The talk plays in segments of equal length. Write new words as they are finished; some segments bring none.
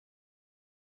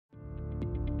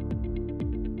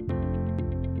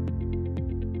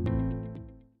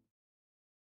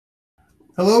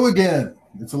Hello again.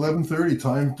 It's 11:30.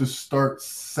 Time to start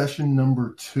session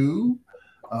number 2.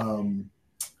 Um,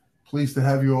 Pleased to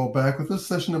have you all back with us.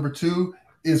 Session number 2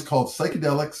 is called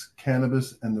Psychedelics,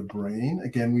 Cannabis, and the Brain.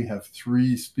 Again, we have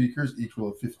 3 speakers. Each will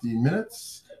have 15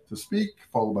 minutes to speak,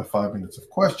 followed by 5 minutes of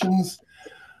questions.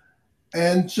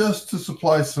 And just to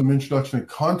supply some introduction and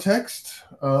context,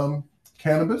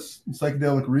 cannabis and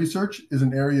psychedelic research is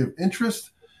an area of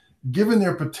interest given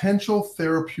their potential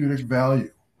therapeutic value.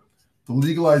 The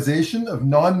legalization of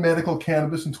non-medical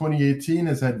cannabis in 2018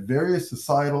 has had various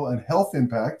societal and health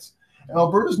impacts, and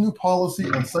Alberta's new policy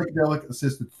on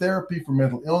psychedelic-assisted therapy for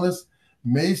mental illness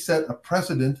may set a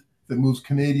precedent that moves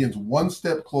Canadians one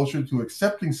step closer to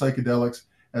accepting psychedelics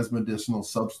as medicinal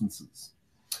substances.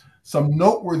 Some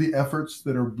noteworthy efforts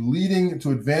that are leading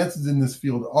to advances in this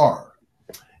field are: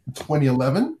 in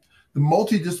 2011, the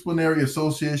Multidisciplinary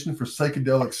Association for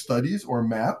Psychedelic Studies, or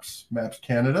MAPS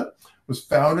Canada, was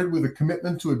founded with a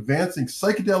commitment to advancing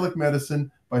psychedelic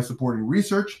medicine by supporting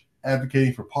research,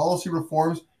 advocating for policy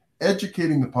reforms,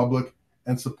 educating the public,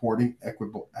 and supporting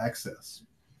equitable access.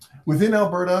 Within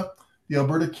Alberta, the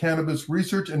Alberta Cannabis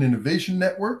Research and Innovation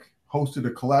Network hosted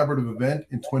a collaborative event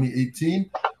in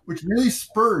 2018, which really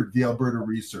spurred the Alberta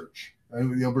research,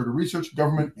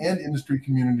 government, and industry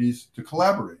communities to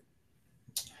collaborate.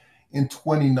 In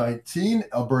 2019,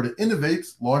 Alberta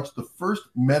Innovates launched the first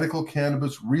medical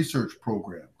cannabis research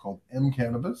program called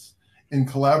Cannabis in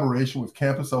collaboration with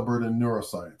Campus Alberta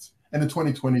Neuroscience. And in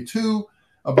 2022,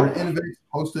 Alberta Innovates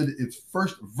hosted its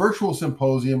first virtual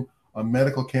symposium on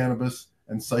medical cannabis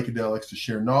and psychedelics to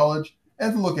share knowledge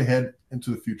and to look ahead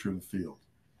into the future of the field.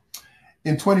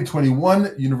 In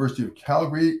 2021, University of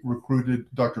Calgary recruited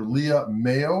Dr. Leah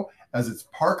Mayo as its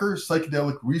Parker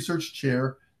Psychedelic Research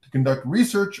Chair to conduct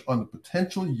research on the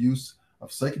potential use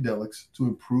of psychedelics to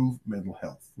improve mental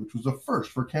health, which was a first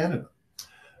for Canada.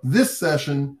 This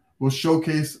session will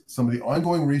showcase some of the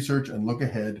ongoing research and look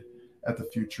ahead at the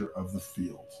future of the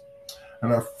field.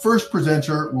 And our first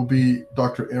presenter will be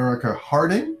Dr. Erika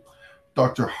Harding.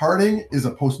 Dr. Harding is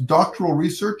a postdoctoral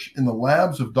research in the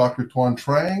labs of Dr. Tuan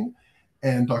Trang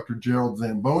and Dr. Gerald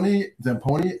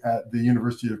Zamponi at the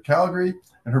University of Calgary,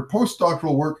 and her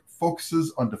postdoctoral work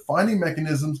focuses on defining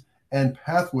mechanisms and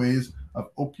pathways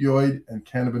of opioid and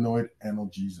cannabinoid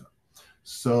analgesia.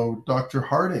 So, Dr.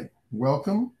 Harding,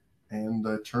 welcome, and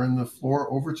turn the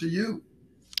floor over to you.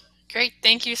 Great,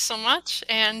 thank you so much,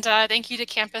 and thank you to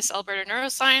Campus Alberta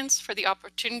Neuroscience for the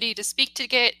opportunity to speak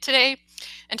today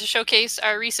and to showcase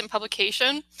our recent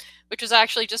publication, which was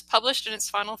actually just published in its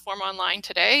final form online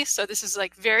today. So this is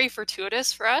like very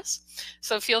fortuitous for us.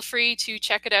 So feel free to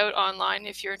check it out online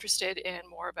if you're interested in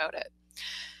more about it.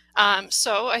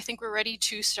 So I think we're ready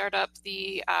to start up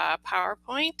the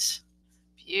PowerPoint.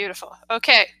 Beautiful.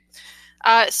 Okay.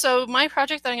 So my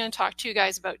project that I'm going to talk to you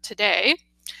guys about today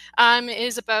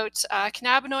is about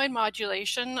cannabinoid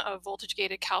modulation of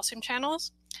voltage-gated calcium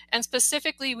channels. And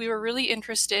specifically, we were really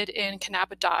interested in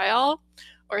cannabidiol,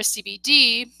 or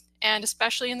CBD, and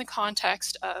especially in the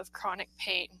context of chronic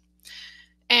pain.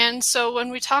 And so when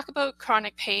we talk about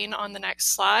chronic pain on the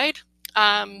next slide,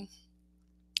 yeah,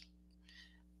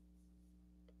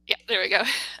 there we go.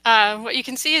 What you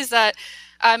can see is that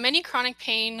many chronic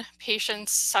pain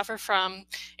patients suffer from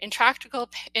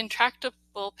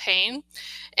intractable pain,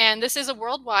 and this is a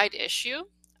worldwide issue,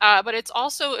 but it's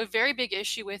also a very big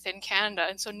issue within Canada.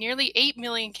 And so nearly 8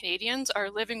 million Canadians are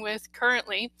living with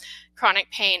currently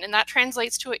chronic pain, and that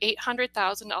translates to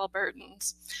 800,000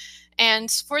 Albertans.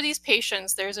 And for these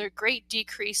patients, there's a great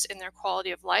decrease in their quality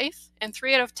of life, and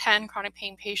 3 out of 10 chronic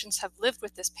pain patients have lived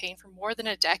with this pain for more than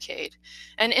a decade.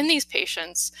 And in these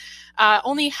patients,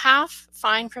 only half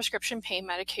find prescription pain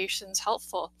medications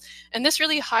helpful. And this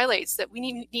really highlights that we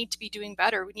need to be doing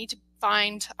better. We need to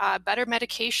find better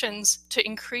medications to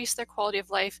increase their quality of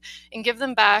life and give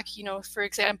them back, you know, for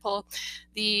example,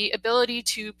 the ability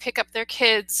to pick up their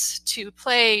kids, to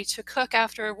play, to cook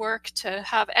after work, to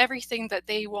have everything that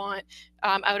they want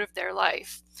out of their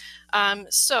life.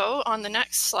 So on the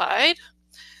next slide,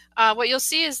 what you'll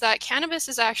see is that cannabis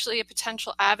is actually a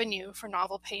potential avenue for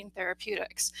novel pain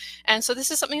therapeutics. And so this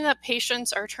is something that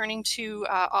patients are turning to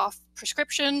off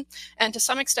prescription, and to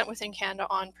some extent within Canada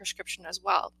on prescription as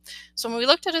well. So when we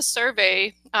looked at a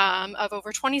survey of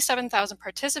over 27,000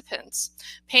 participants,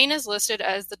 pain is listed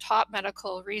as the top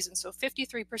medical reason. So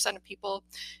 53% of people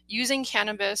using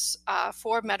cannabis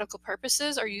for medical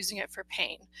purposes are using it for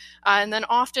pain. And then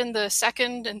often the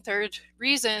second and third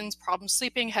reasons, problems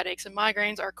sleeping, headaches, and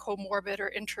migraines, are comorbid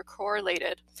or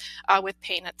intercorrelated with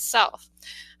pain itself.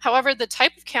 However, the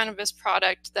type of cannabis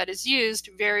product that is used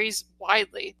varies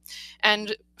widely.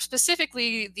 And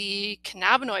specifically, the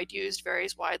cannabinoid used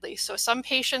varies widely. So some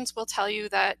patients will tell you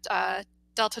that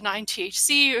delta-9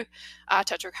 THC,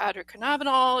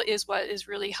 tetrahydrocannabinol, is what is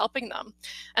really helping them.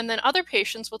 And then other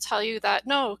patients will tell you that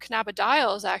no,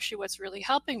 cannabidiol is actually what's really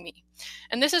helping me.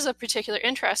 And this is of particular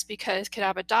interest because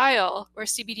cannabidiol, or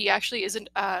CBD, actually isn't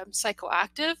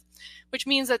psychoactive, which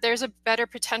means that there's a better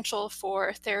potential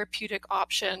for therapeutic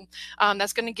option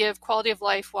that's going to give quality of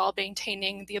life while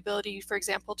maintaining the ability, for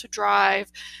example, to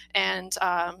drive and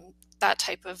that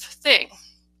type of thing.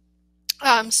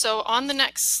 So on the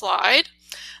next slide,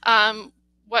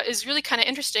 what is really kind of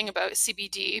interesting about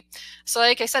CBD, so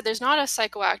like I said, there's not a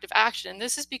psychoactive action.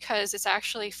 This is because it's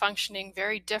actually functioning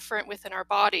very different within our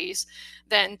bodies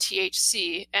than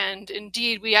THC. And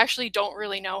indeed, we actually don't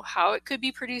really know how it could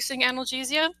be producing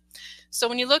analgesia. So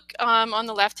when you look on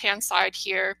the left-hand side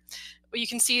here, you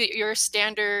can see your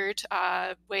standard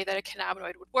way that a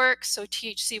cannabinoid would work. So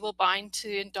THC will bind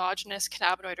to endogenous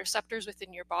cannabinoid receptors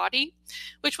within your body,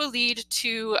 which will lead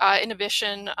to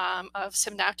inhibition of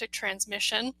synaptic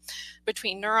transmission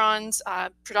between neurons,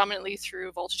 predominantly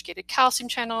through voltage-gated calcium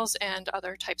channels and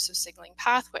other types of signaling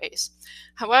pathways.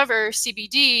 However,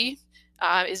 CBD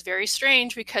is very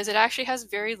strange because it actually has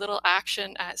very little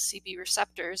action at CB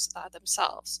receptors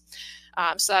themselves.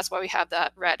 So that's why we have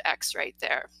that red X right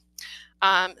there.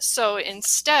 So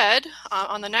instead,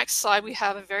 on the next slide, we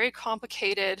have a very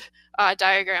complicated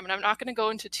diagram, and I'm not going to go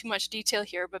into too much detail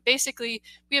here, but basically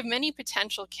we have many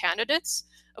potential candidates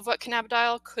of what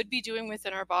cannabidiol could be doing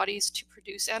within our bodies to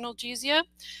produce analgesia.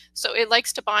 So it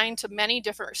likes to bind to many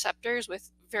different receptors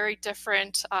with very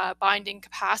different binding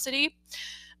capacity.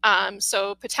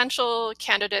 So potential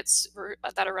candidates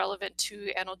that are relevant to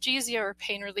analgesia or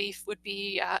pain relief would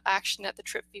be action at the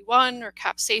TRPV1 or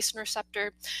capsaicin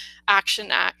receptor, action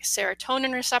at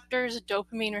serotonin receptors,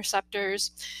 dopamine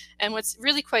receptors. And what's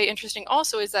really quite interesting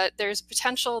also is that there's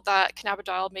potential that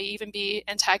cannabidiol may even be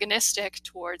antagonistic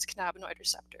towards cannabinoid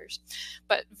receptors.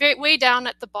 But way down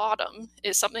at the bottom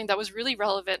is something that was really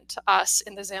relevant to us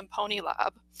in the Zamponi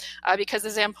lab, because the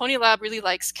Zamponi lab really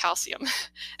likes calcium.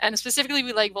 And specifically,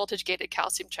 we like voltage-gated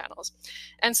calcium channels.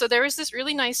 And so there was this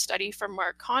really nice study from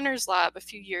Mark Connor's lab a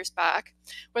few years back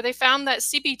where they found that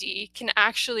CBD can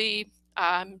actually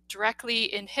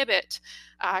directly inhibit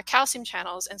calcium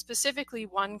channels, and specifically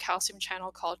one calcium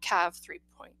channel called CAV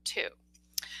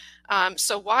 3.2.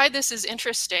 So why this is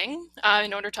interesting,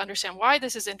 in order to understand why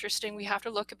this is interesting, we have to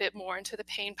look a bit more into the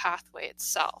pain pathway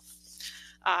itself.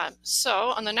 So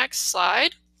on the next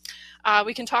slide,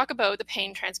 we can talk about the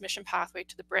pain transmission pathway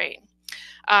to the brain.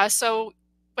 So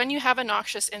when you have a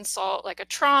noxious insult like a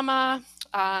trauma,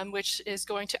 which is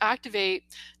going to activate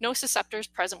nociceptors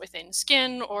present within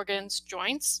skin, organs,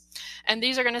 joints, and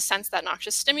these are going to sense that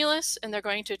noxious stimulus, and they're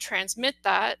going to transmit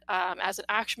that as an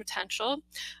action potential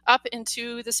up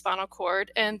into the spinal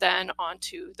cord and then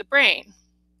onto the brain.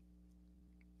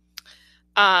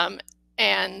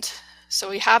 And so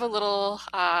we have a little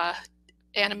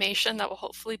animation that will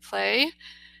hopefully play.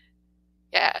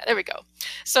 Yeah, there we go.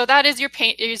 So that is your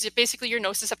pain, is basically your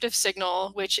nociceptive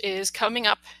signal, which is coming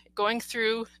up, going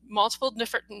through multiple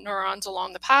different neurons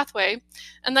along the pathway,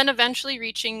 and then eventually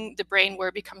reaching the brain where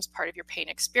it becomes part of your pain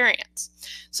experience.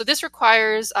 So this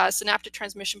requires synaptic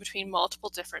transmission between multiple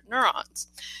different neurons.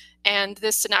 And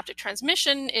this synaptic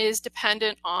transmission is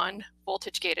dependent on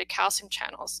voltage-gated calcium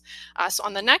channels. So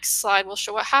on the next slide, we'll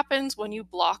show what happens when you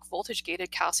block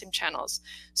voltage-gated calcium channels.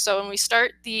 So when we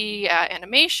start the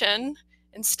animation,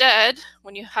 instead,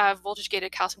 when you have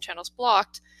voltage-gated calcium channels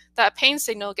blocked, that pain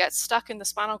signal gets stuck in the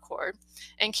spinal cord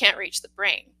and can't reach the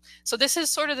brain. So this is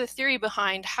sort of the theory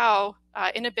behind how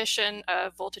inhibition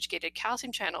of voltage-gated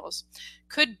calcium channels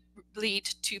could lead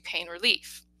to pain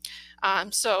relief.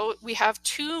 So we have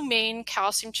two main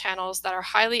calcium channels that are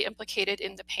highly implicated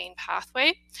in the pain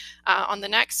pathway. On the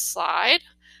next slide,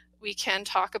 we can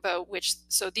talk about which,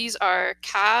 so these are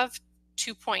CAV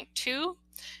 2.2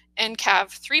 and CAV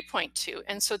 3.2.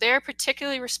 And so they're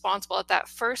particularly responsible at that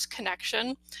first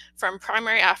connection from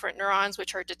primary afferent neurons,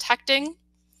 which are detecting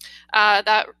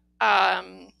that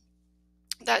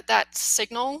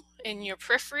signal in your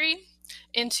periphery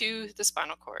into the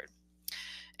spinal cord.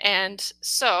 And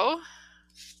so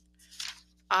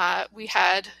we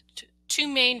had two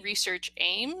main research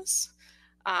aims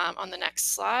on the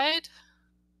next slide.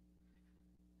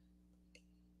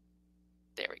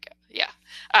 There we go. Yeah.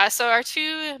 So our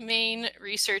two main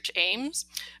research aims,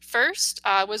 first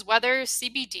was whether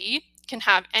CBD can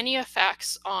have any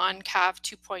effects on CAV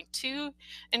 2.2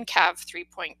 and CAV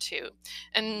 3.2.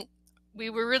 And we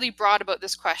were really broad about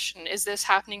this question. Is this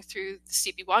happening through the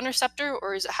CB1 receptor,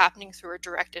 or is it happening through a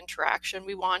direct interaction?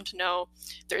 We want to know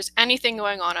if there's anything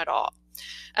going on at all.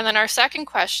 And then our second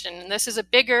question, and this is a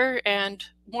bigger and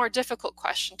more difficult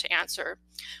question to answer,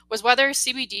 was whether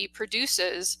CBD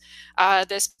produces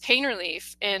this pain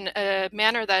relief in a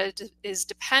manner that is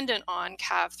dependent on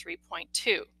CAV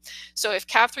 3.2. So if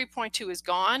CAV 3.2 is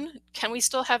gone, can we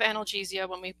still have analgesia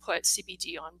when we put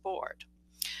CBD on board?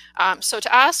 So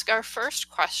to ask our first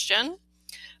question,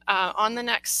 on the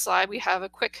next slide, we have a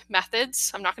quick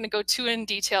methods. I'm not going to go too in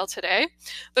detail today,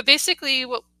 but basically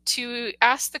to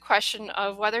ask the question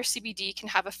of whether CBD can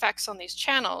have effects on these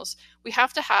channels, we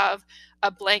have to have a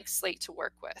blank slate to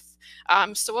work with.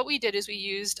 So what we did is we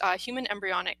used human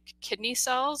embryonic kidney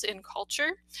cells in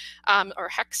culture, or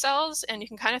HEK cells, and you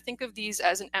can kind of think of these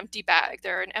as an empty bag.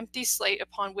 They're an empty slate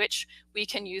upon which we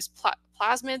can use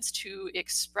plasmids to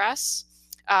express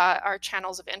our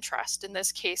channels of interest, in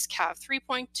this case CAV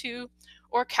 3.2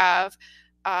 or CAV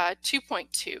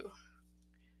 2.2.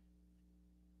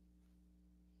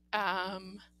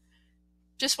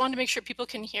 Just wanted to make sure people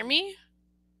can hear me.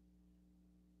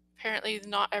 Apparently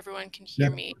not everyone can hear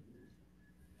me.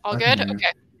 All good?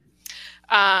 Okay.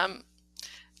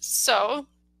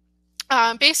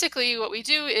 Basically what we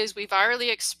do is we virally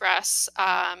express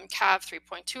CAV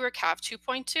 3.2 or CAV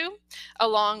 2.2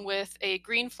 along with a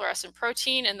green fluorescent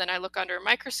protein, and then I look under a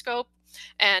microscope,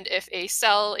 and if a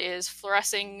cell is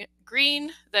fluorescing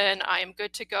green, then I am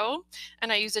good to go.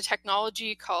 And I use a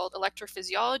technology called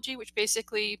electrophysiology, which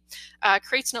basically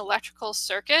creates an electrical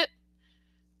circuit.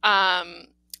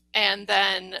 And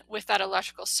then with that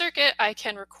electrical circuit, I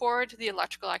can record the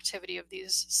electrical activity of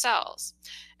these cells.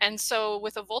 And so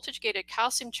with a voltage-gated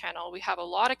calcium channel, we have a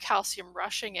lot of calcium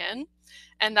rushing in,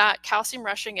 and that calcium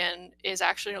rushing in is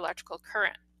actually an electrical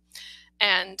current.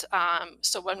 And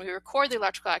so when we record the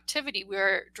electrical activity,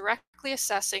 we're directly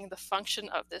assessing the function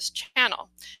of this channel.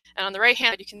 And on the right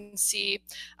hand, you can see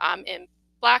in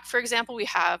black, for example, we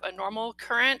have a normal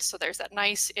current. So there's that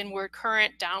nice inward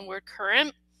current, downward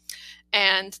current.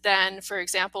 And then, for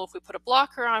example, if we put a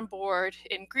blocker on board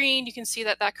in green, you can see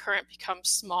that that current becomes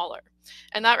smaller.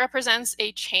 And that represents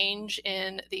a change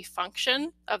in the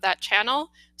function of that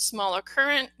channel. Smaller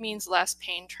current means less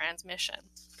pain transmission.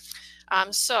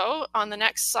 So on the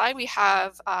next slide, we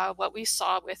have what we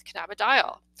saw with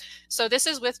cannabidiol. So this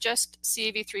is with just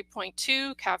CAV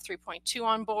 3.2, CAV 3.2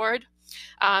 on board.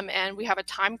 And we have a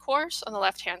time course on the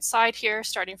left-hand side here,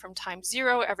 starting from time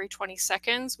 0 every 20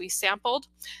 seconds. We sampled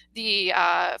the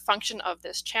function of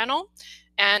this channel.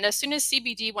 And as soon as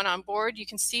CBD went on board, you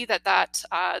can see that,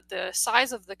 the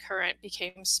size of the current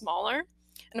became smaller.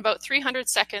 And about 300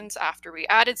 seconds after we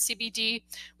added CBD,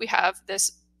 we have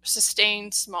this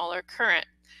sustained smaller current.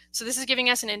 So this is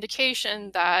giving us an indication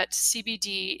that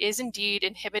CBD is indeed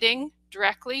inhibiting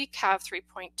directly CAV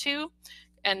 3.2.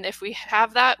 And if we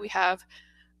have that, we have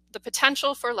the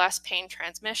potential for less pain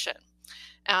transmission.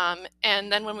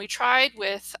 And then when we tried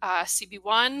with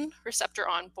CB1 receptor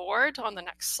on board on the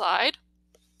next slide,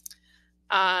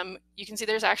 you can see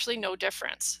there's actually no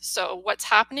difference. So what's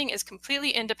happening is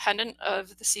completely independent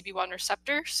of the CB1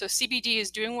 receptor. So CBD is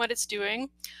doing what it's doing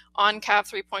on CAV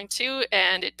 3.2,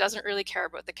 and it doesn't really care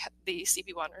about the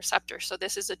CB1 receptor. So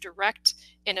this is a direct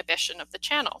inhibition of the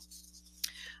channel.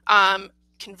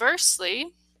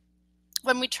 Conversely,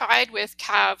 when we tried with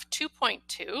CAV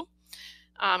 2.2,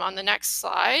 on the next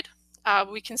slide,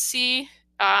 we can see,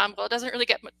 well, it doesn't really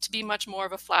get to be much more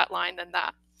of a flat line than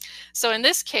that. So in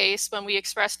this case, when we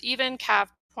expressed even CAV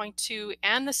 2.2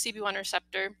 and the CB1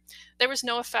 receptor, there was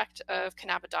no effect of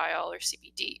cannabidiol or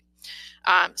CBD.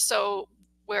 So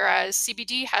whereas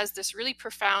CBD has this really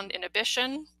profound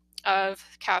inhibition of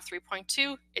CAV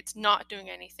 3.2, it's not doing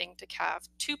anything to CAV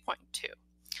 2.2.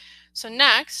 So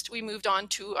next, we moved on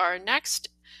to our next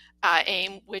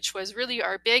aim, which was really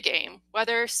our big aim,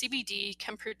 whether CBD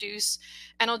can produce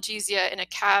analgesia in a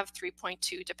CAV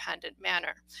 3.2 dependent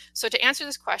manner. So to answer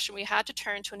this question, we had to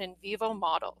turn to an in vivo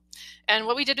model. And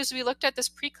what we did is we looked at this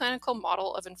preclinical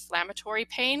model of inflammatory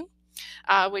pain,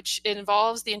 which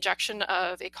involves the injection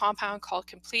of a compound called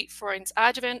complete Freund's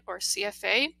adjuvant, or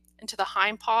CFA, into the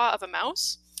hind paw of a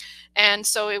mouse. And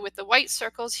so with the white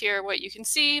circles here, what you can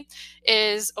see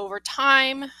is over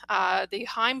time, the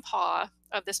hind paw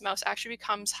of this mouse actually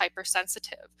becomes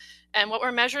hypersensitive. And what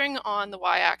we're measuring on the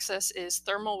y-axis is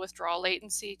thermal withdrawal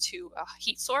latency to a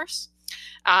heat source.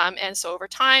 And so over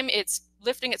time, it's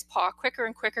lifting its paw quicker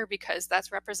and quicker because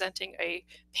that's representing a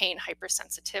pain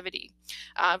hypersensitivity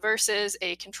versus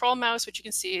a control mouse, which you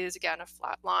can see is, again, a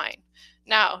flat line.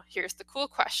 Now, here's the cool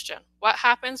question. What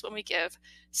happens when we give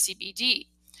CBD?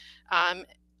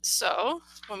 So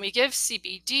when we give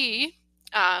CBD,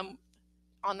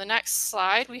 on the next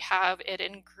slide, we have it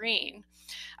in green.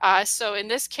 So in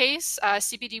this case,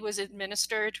 CBD was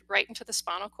administered right into the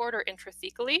spinal cord or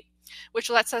intrathecally, which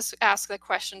lets us ask the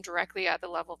question directly at the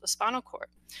level of the spinal cord.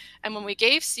 And when we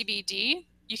gave CBD,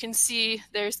 you can see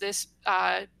there's this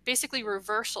basically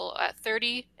reversal at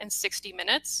 30 and 60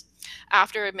 minutes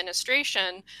after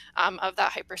administration of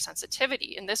that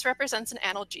hypersensitivity. And this represents an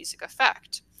analgesic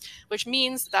effect, which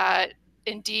means that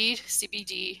indeed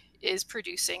CBD is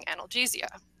producing analgesia.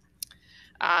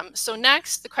 So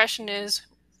next, the question is,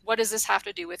 what does this have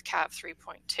to do with CAV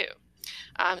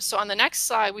 3.2? So on the next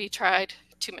slide, we tried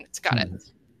 2 minutes. Got it.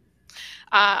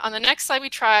 On the next slide, we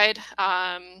tried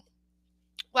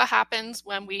what happens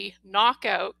when we knock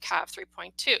out CAV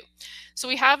 3.2. So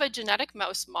we have a genetic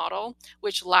mouse model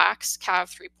which lacks CAV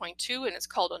 3.2, and it's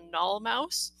called a null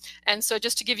mouse. And so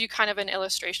just to give you kind of an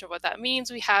illustration of what that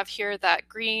means, we have here that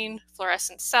green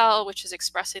fluorescent cell which is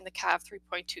expressing the CAV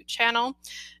 3.2 channel.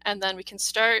 And then we can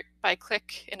start by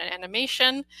click in an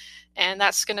animation, and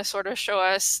that's going to sort of show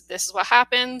us this is what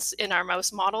happens in our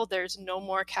mouse model. There's no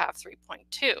more CAV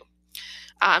 3.2.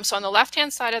 So on the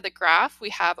left-hand side of the graph,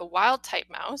 we have a wild-type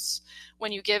mouse.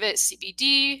 When you give it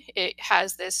CBD, it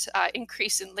has this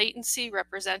increase in latency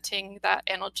representing that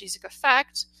analgesic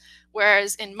effect,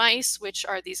 whereas in mice, which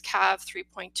are these CAV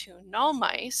 3.2 null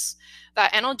mice,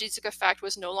 that analgesic effect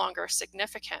was no longer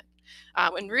significant.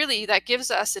 And really, that gives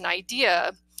us an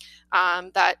idea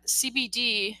that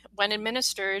CBD, when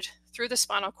administered through the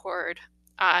spinal cord,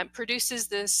 produces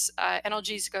this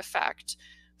analgesic effect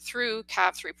through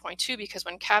CAV 3.2, because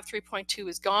when CAV 3.2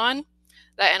 is gone,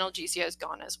 the analgesia is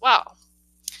gone as well.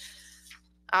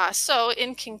 So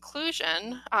in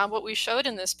conclusion, what we showed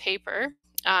in this paper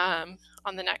on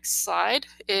the next slide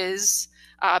is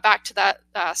back to that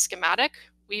schematic.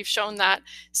 We've shown that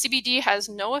CBD has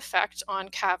no effect on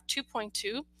CAV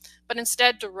 2.2, but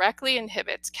instead directly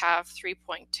inhibits CAV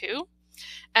 3.2.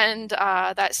 And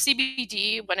that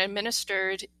CBD, when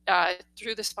administered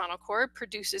through the spinal cord,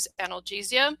 produces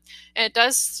analgesia, and it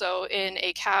does so in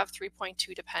a CAV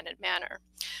 3.2 dependent manner.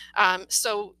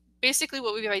 So basically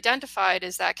what we've identified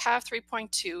is that CAV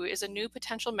 3.2 is a new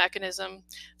potential mechanism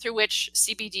through which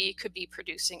CBD could be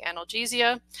producing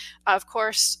analgesia. Of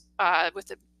course,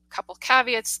 with a couple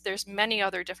caveats, there's many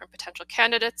other different potential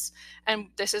candidates, and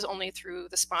this is only through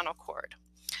the spinal cord.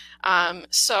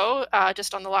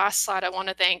 Just on the last slide, I want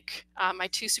to thank my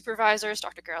two supervisors,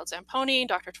 Dr. Gerald Zamponi,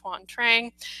 Dr. Tuan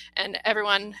Trang, and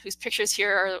everyone whose pictures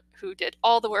here are who did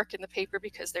all the work in the paper,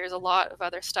 because there's a lot of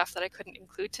other stuff that I couldn't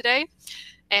include today.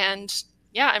 And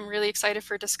yeah, I'm really excited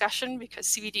for discussion because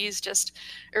CBD is just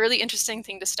a really interesting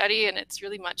thing to study, and it's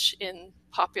really much in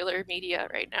popular media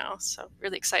right now. So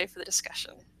really excited for the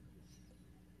discussion.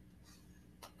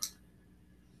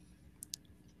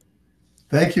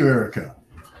 Thank you, Erika.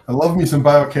 I love me some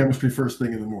biochemistry first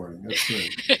thing in the morning. That's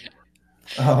great.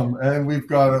 And we've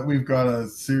got a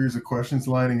series of questions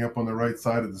lining up on the right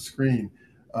side of the screen.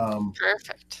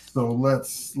 Perfect. So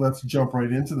let's jump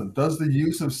right into them. Does the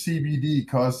use of CBD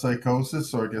cause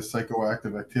psychosis, or I guess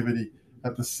psychoactive activity,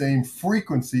 at the same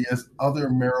frequency as other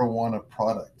marijuana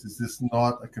products? Is this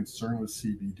not a concern with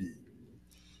CBD?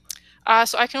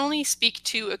 So I can only speak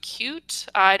to acute.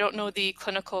 I don't know the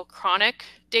clinical chronic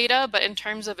data, but in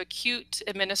terms of acute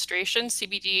administration,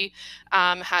 CBD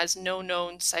has no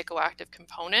known psychoactive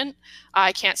component.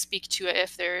 I can't speak to it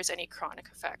if there's any chronic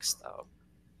effects, though.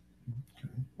 Okay.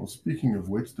 Well, speaking of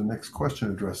which, the next question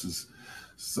addresses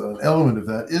an element of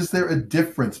that. Is there a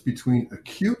difference between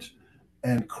acute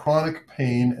and chronic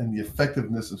pain and the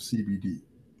effectiveness of CBD?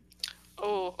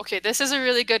 Oh, okay. This is a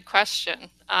really good question.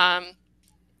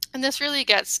 And this really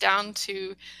gets down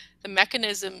to the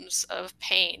mechanisms of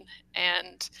pain.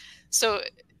 And so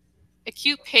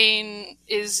acute pain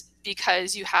is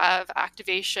because you have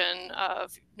activation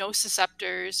of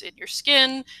nociceptors in your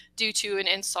skin due to an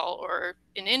insult or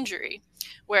an injury.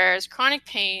 Whereas chronic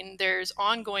pain, there's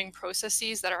ongoing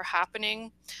processes that are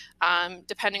happening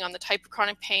depending on the type of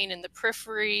chronic pain in the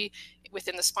periphery,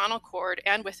 within the spinal cord,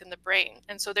 and within the brain.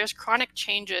 And so there's chronic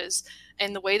changes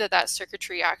in the way that that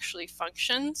circuitry actually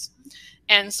functions.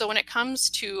 And so when it comes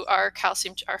to our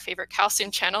favorite calcium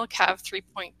channel, CAV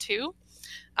 3.2,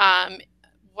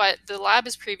 what the lab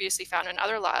has previously found and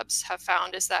other labs have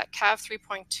found is that CAV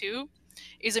 3.2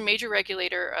 is a major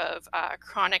regulator of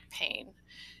chronic pain,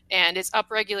 and it's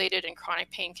upregulated in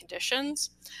chronic pain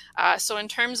conditions. So in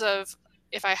terms of,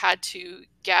 if I had to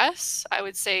guess, I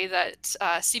would say that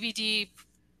CBD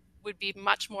would be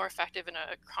much more effective in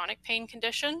a chronic pain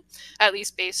condition, at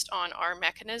least based on our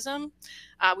mechanism.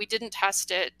 We didn't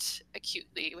test it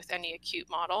acutely with any acute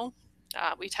model.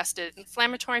 We tested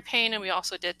inflammatory pain, and we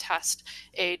also did test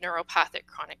a neuropathic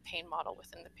chronic pain model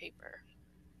within the paper.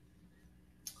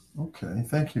 Okay,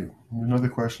 thank you. Another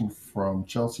question from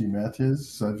Chelsea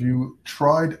Matisz. Have you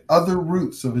tried other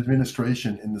routes of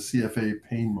administration in the CFA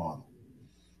pain model?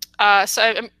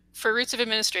 For routes of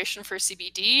administration for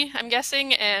CBD, I'm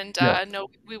guessing, and Yeah.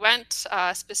 no, we went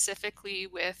specifically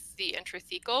with the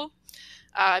intrathecal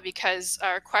because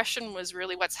our question was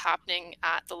really what's happening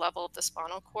at the level of the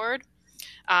spinal cord.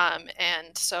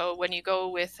 And so when you go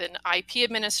with an IP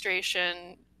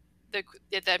administration,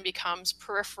 it then becomes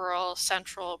peripheral,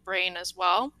 central, brain as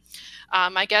well.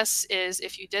 My guess is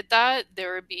if you did that,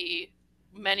 there would be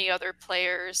many other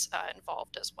players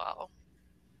involved as well.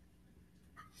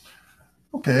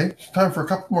 Okay, time for a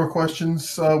couple more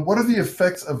questions. What are the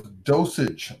effects of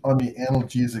dosage on the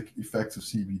analgesic effects of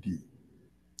CBD?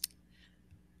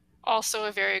 Also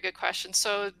a very good question.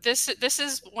 So this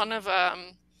is one of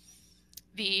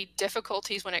the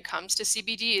difficulties when it comes to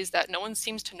CBD is that no one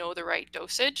seems to know the right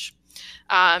dosage.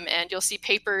 And you'll see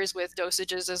papers with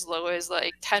dosages as low as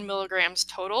like 10 milligrams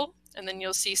total. And then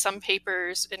you'll see some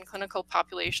papers in clinical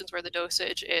populations where the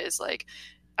dosage is like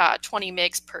 20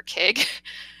 mg per kg,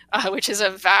 which is a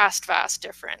vast, vast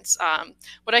difference.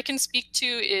 What I can speak to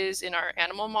is in our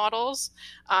animal models,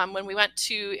 when we went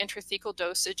to intrathecal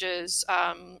dosages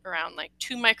around like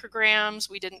 2 micrograms,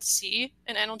 we didn't see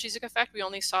an analgesic effect. We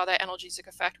only saw that analgesic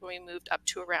effect when we moved up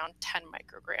to around 10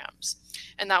 micrograms.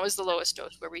 And that was the lowest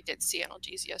dose where we did see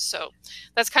analgesia. So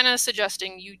that's kind of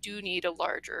suggesting you do need a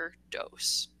larger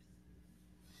dose.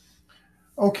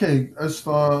 Okay, as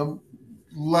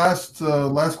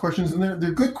last questions, and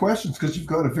they're good questions because you've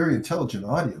got a very intelligent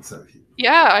audience out here.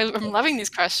 Yeah, I'm loving these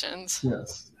questions.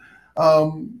 Yes.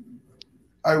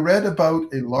 I read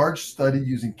about a large study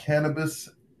using cannabis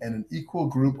and an equal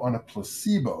group on a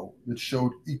placebo that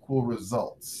showed equal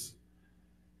results.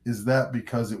 Is that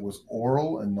because it was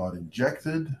oral and not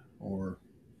injected, or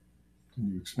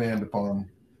can you expand upon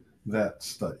that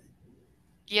study?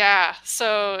 Yeah,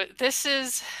 so this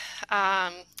is,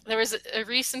 there was a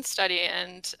recent study,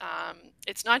 and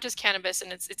it's not just cannabis,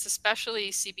 and it's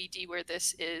especially CBD where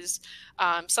this is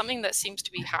something that seems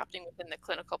to be happening within the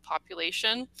clinical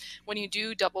population. When you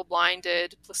do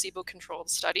double-blinded, placebo-controlled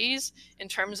studies, in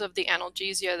terms of the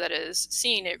analgesia that is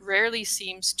seen, it rarely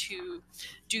seems to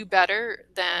do better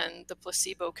than the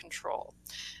placebo control.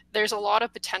 There's a lot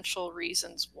of potential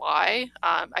reasons why.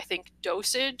 I think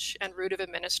dosage and route of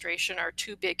administration are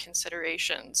two big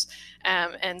considerations.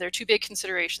 And they're two big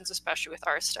considerations, especially with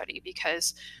our study,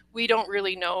 because we don't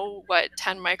really know what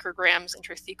 10 micrograms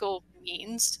intrathecal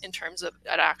means in terms of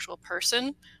an actual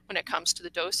person when it comes to the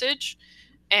dosage.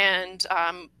 And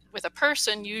with a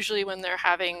person, usually when they're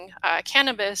having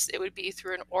cannabis, it would be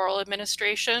through an oral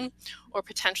administration or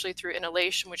potentially through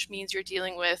inhalation, which means you're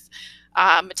dealing with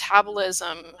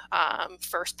metabolism,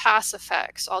 first pass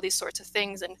effects, all these sorts of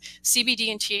things. And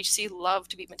CBD and THC love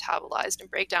to be metabolized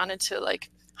and break down into like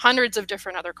hundreds of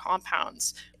different other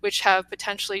compounds, which have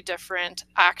potentially different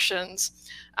actions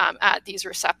at these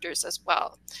receptors as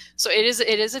well. So it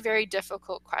is a very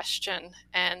difficult question,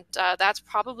 and that's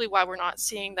probably why we're not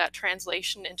seeing that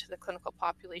translation into the clinical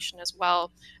population as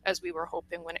well as we were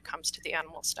hoping when it comes to the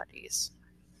animal studies.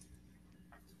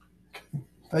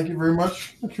 Thank you very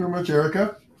much. Thank you very much,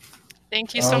 Erika.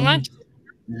 Thank you so much.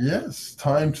 Yes,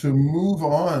 time to move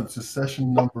on to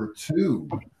session number 2.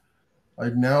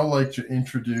 I'd now like to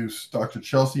introduce Dr.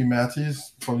 Chelsea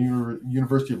Matisz from the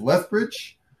University of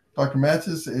Lethbridge. Dr.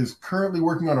 Matisz is currently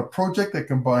working on a project that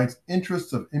combines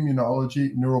interests of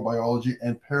immunology, neurobiology,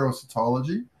 and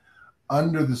parasitology.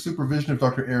 Under the supervision of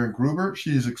Dr. Erin Gruber,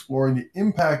 she is exploring the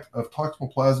impact of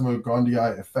Toxoplasma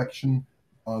gondii infection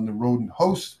on the rodent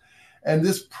host. And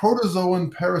this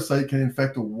protozoan parasite can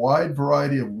infect a wide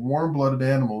variety of warm-blooded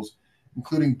animals,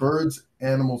 including birds,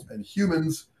 animals, and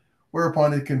humans,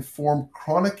 whereupon it can form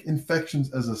chronic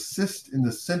infections as a cyst in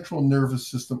the central nervous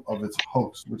system of its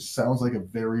host, which sounds like a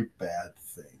very bad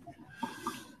thing.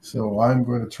 So I'm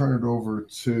going to turn it over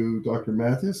to Dr.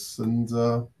 Matisz, and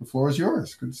the floor is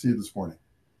yours. Good to see you this morning.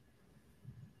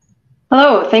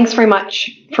 Hello, thanks very much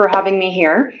for having me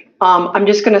here. I'm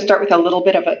just going to start with a little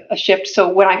bit of a shift. So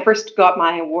when I first got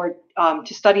my award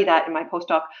to study that in my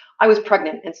postdoc, I was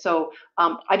pregnant. And so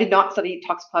I did not study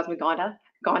Toxoplasma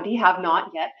gondii, have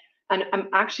not yet. And I'm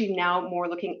actually now more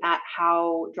looking at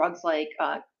how drugs like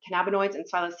cannabinoids and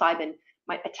psilocybin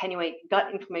might attenuate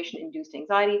gut inflammation-induced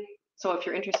anxiety. So if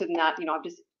you're interested in that, I've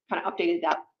just kind of updated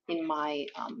that in my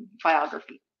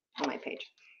biography on my page.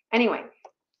 Anyway,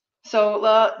 so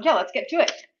let's get to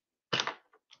it.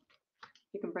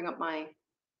 You can bring up my,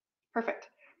 perfect.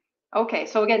 Okay,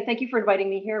 so again, thank you for inviting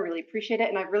me here. I really appreciate it,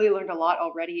 and I've really learned a lot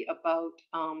already about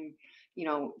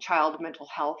child mental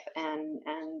health and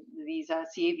these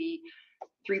CAV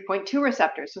 3.2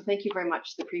 receptors. So thank you very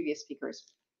much to the previous speakers.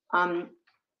 So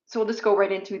we'll just go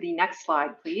right into the next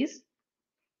slide, please.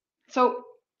 So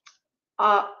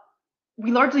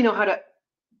we largely know how to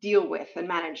deal with and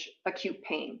manage acute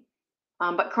pain,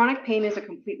 but chronic pain is a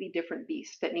completely different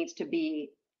beast that needs to be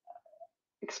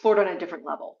explored on a different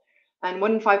level. And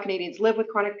 1 in 5 Canadians live with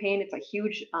chronic pain. It's a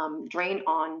huge drain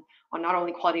on not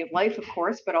only quality of life, of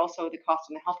course, but also the cost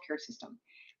in the healthcare system.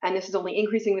 And this is only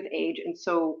increasing with age. And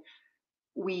so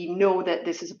we know that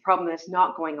this is a problem that's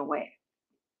not going away.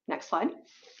 Next slide.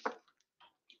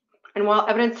 And while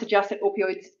evidence suggests that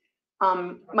opioids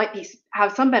might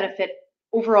have some benefit,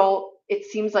 overall, it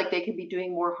seems like they can be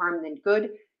doing more harm than good.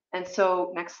 And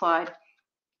so, next slide.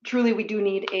 Truly, we do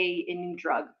need a new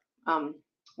drug,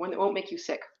 one that won't make you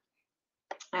sick,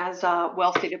 as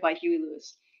well stated by Huey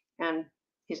Lewis and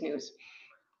his news.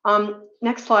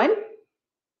 Next slide.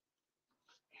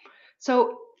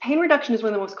 So pain reduction is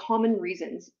one of the most common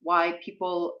reasons why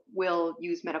people will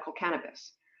use medical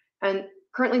cannabis. And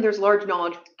currently there's large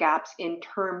knowledge gaps in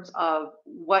terms of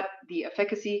what the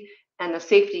efficacy and the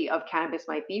safety of cannabis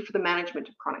might be for the management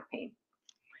of chronic pain.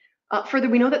 Further,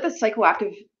 we know that the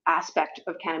psychoactive aspect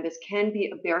of cannabis can be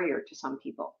a barrier to some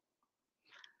people.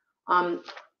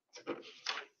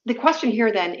 The question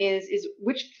here then is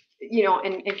which,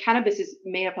 and cannabis is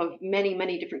made up of many,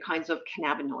 many different kinds of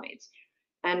cannabinoids.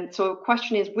 And so the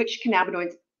question is which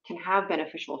cannabinoids can have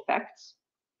beneficial effects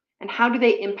and how do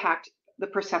they impact the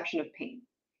perception of pain?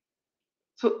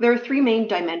 So there are 3 main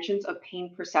dimensions of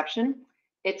pain perception.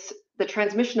 It's the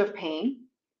transmission of pain,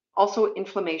 also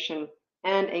inflammation,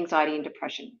 and anxiety and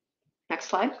depression. Next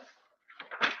slide.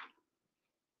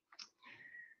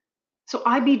 So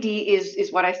IBD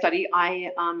is what I study. I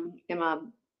am a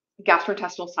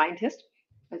gastrointestinal scientist.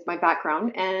 That's my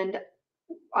background, and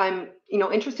I'm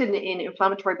interested in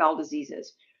inflammatory bowel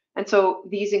diseases. And so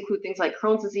these include things like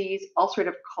Crohn's disease,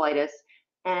 ulcerative colitis,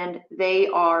 and they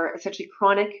are essentially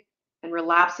chronic and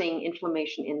relapsing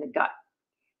inflammation in the gut.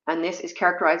 And this is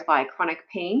characterized by chronic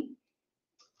pain,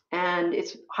 and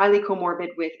it's highly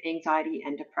comorbid with anxiety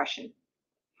and depression.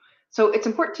 So it's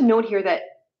important to note here that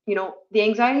the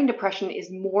anxiety and depression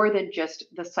is more than just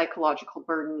the psychological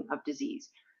burden of disease.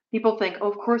 People think, oh,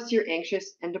 of course you're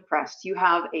anxious and depressed. You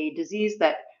have a disease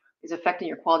that is affecting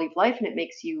your quality of life and it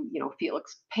makes you, feel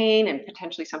pain and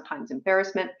potentially sometimes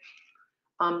embarrassment.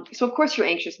 So of course you're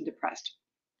anxious and depressed.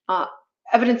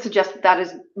 Evidence suggests that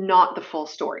is not the full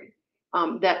story.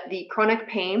 That the chronic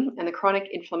pain and the chronic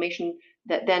inflammation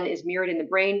that then is mirrored in the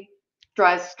brain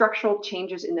drives structural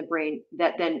changes in the brain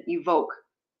that then evoke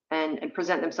and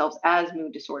present themselves as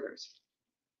mood disorders.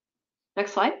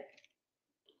 Next slide.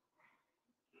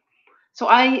 So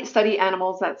I study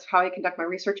animals, that's how I conduct my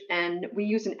research, and we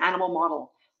use an animal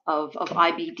model of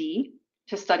IBD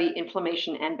to study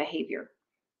inflammation and behavior.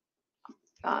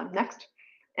 Next.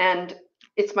 And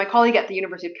it's my colleague at the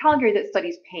University of Calgary that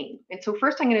studies pain. And so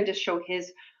first I'm going to just show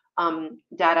his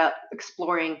data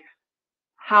exploring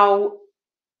how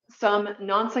some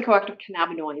non-psychoactive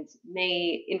cannabinoids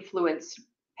may influence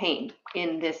pain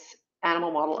in this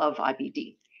animal model of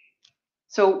IBD.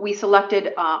 So we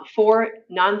selected 4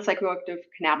 non-psychoactive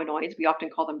cannabinoids. We often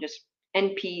call them just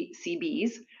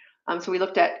NPCBs. So we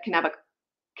looked at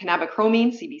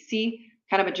cannabichromine, CBC,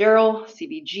 cannabigerol,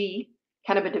 CBG,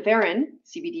 cannabidivarin,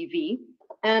 CBDV,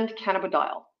 and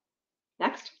cannabidiol.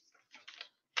 Next.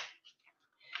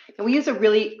 And we use a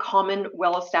really common,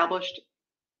 well-established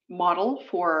model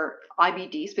for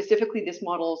IBD, specifically this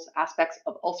model's aspects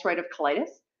of ulcerative colitis.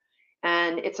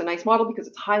 And it's a nice model because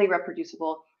it's highly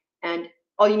reproducible. And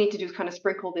all you need to do is kind of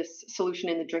sprinkle this solution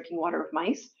in the drinking water of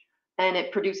mice. And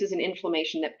it produces an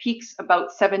inflammation that peaks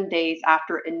about 7 days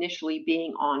after initially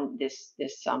being on this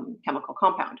chemical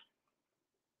compound.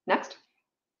 Next.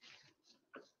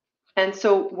 And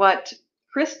so what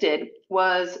Chris did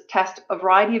was test a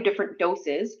variety of different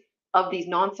doses of these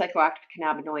non-psychoactive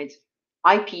cannabinoids,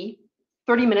 IP,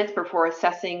 30 minutes before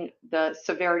assessing the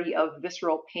severity of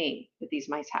visceral pain that these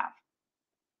mice have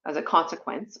as a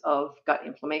consequence of gut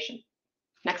inflammation.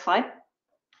 Next slide.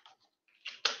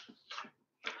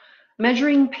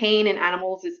 Measuring pain in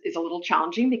animals is a little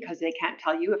challenging because they can't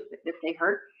tell you if they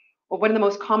hurt. Well, one of the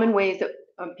most common ways that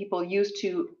people use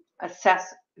to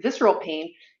assess visceral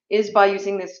pain is by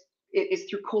using is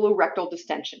through colorectal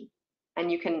distension.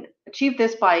 And you can achieve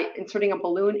this by inserting a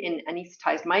balloon in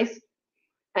anesthetized mice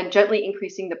and gently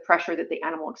increasing the pressure that the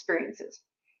animal experiences,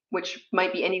 which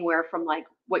might be anywhere from like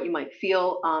what you might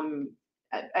feel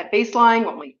at baseline,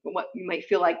 what you might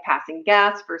feel like passing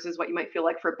gas versus what you might feel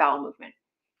like for bowel movement.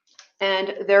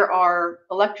 And there are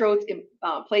electrodes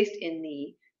placed in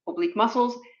the oblique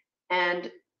muscles,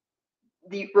 and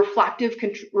the reflective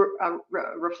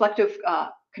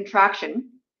contraction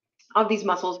of these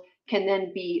muscles can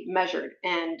then be measured,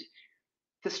 and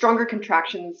the stronger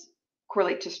contractions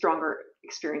correlate to stronger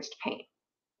experienced pain.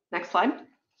 Next slide.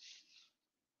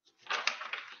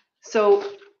 So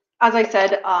as I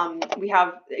said, we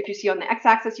have, if you see on the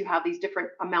x-axis, you have these different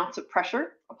amounts of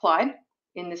pressure applied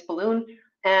in this balloon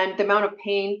and the amount of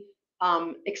pain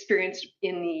experienced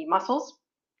in the muscles.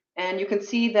 And you can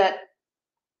see that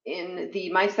in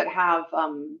the mice that have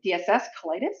DSS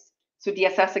colitis, so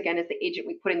DSS again is the agent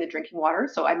we put in the drinking water,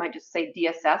 so I might just say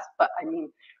DSS, but I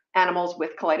mean animals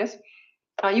with colitis.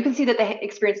 You can see that they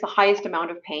experience the highest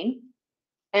amount of pain,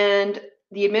 and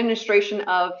the administration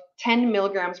of 10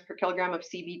 milligrams per kilogram of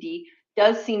CBD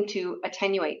does seem to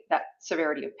attenuate that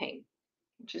severity of pain,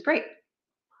 which is great.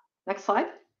 Next slide.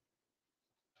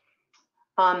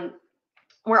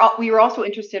 We were also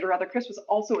interested, or rather Chris was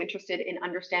also interested in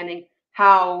understanding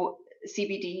how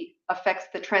CBD affects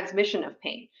the transmission of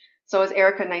pain. So as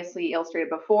Erika nicely illustrated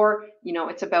before,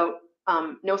 it's about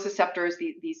nociceptors,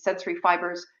 these sensory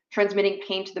fibers, transmitting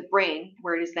pain to the brain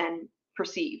where it is then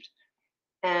perceived.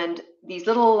 And these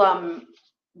little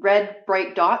red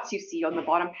bright dots you see on the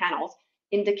bottom panels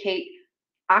indicate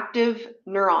active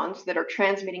neurons that are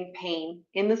transmitting pain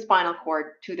in the spinal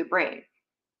cord to the brain.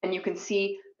 And you can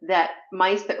see that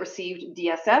mice that received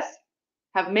DSS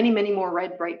have many, many more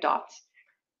red bright dots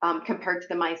compared to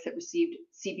the mice that received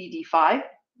CBD 5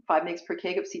 mg per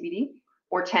kg of CBD,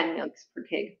 or 10 mg per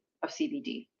kg of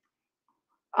CBD.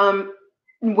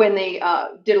 When they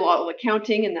did a lot of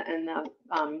accounting and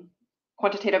the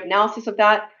quantitative analysis of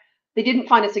that, they didn't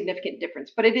find a significant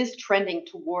difference, but it is trending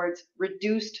towards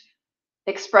reduced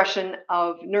expression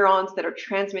of neurons that are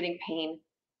transmitting pain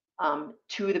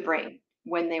to the brain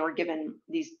when they were given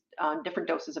these different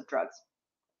doses of drugs.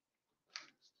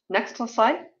 Next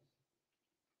slide.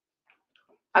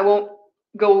 I won't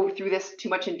go through this too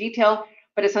much in detail,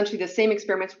 but essentially the same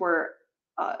experiments were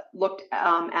looked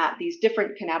at these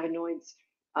different cannabinoids,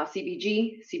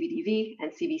 CBG, CBDV,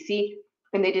 and CBC,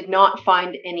 and they did not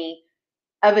find any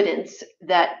evidence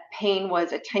that pain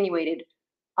was attenuated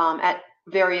at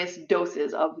various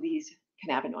doses of these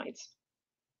cannabinoids.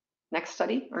 Next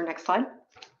study, or next slide.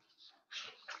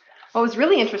 What was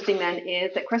really interesting then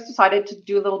is that Chris decided to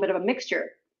do a little bit of a mixture.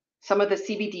 Some of the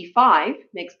CBD 5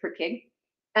 mg per kg,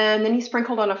 and then he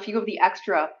sprinkled on a few of the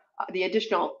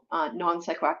additional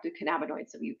non-psychoactive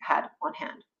cannabinoids that we had on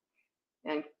hand.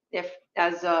 And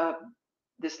as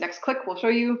this next click will show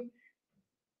you,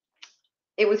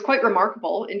 it was quite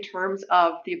remarkable in terms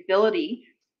of the ability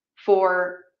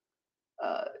for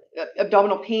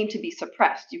abdominal pain to be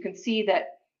suppressed. You can see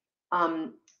that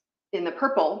in the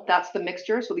purple, that's the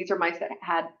mixture. So these are mice that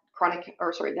had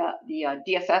the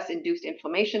DSS-induced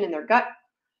inflammation in their gut.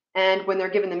 And when they're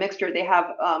given the mixture, they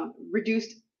have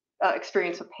reduced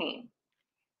experience of pain.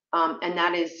 And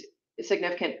that is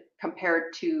significant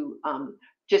compared to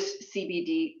just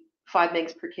CBD 5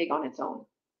 mg per kg on its own.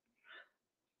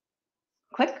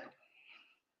 Click.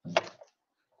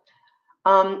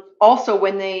 Also,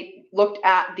 when they looked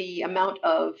at the amount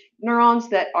of neurons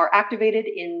that are activated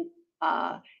in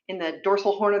the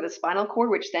dorsal horn of the spinal cord,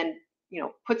 which then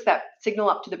puts that signal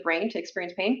up to the brain to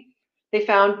experience pain, they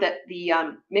found that the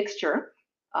mixture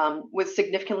was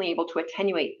significantly able to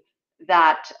attenuate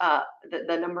that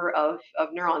the number of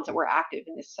neurons that were active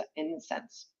in this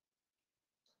sense.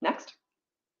 Next.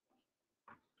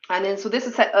 And then so this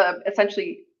is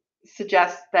essentially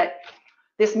suggests that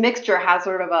this mixture has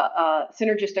sort of a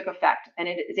synergistic effect, and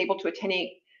it is able to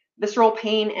attenuate visceral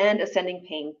pain and ascending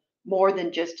pain more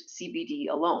than just CBD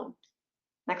alone.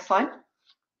 Next slide.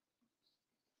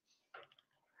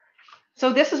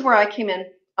 So this is where I came in,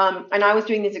 and I was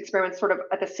doing these experiments sort of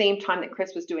at the same time that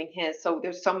Chris was doing his. So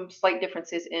there's some slight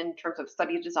differences in terms of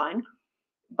study design,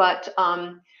 but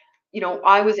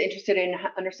I was interested in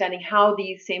understanding how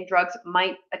these same drugs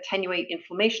might attenuate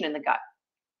inflammation in the gut.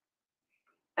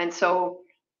 And so,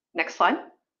 next slide.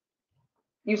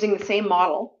 Using the same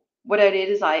model, what I did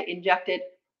is I injected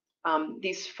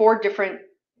these 4 different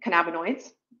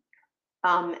cannabinoids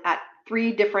at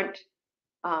 3 different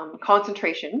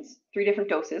concentrations, 3 different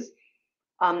doses,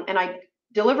 and I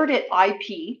delivered it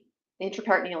IP,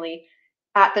 intraperitoneally,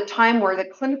 at the time where the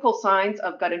clinical signs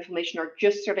of gut inflammation are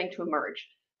just starting to emerge.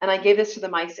 And I gave this to the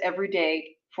mice every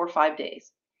day for 5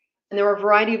 days. And there were a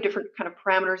variety of different kind of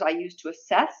parameters I used to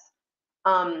assess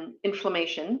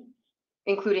inflammation,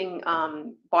 including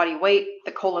body weight,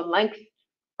 the colon length,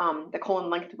 the colon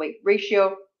length to weight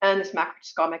ratio, and this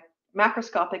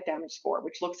macroscopic damage score,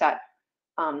 which looks at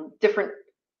different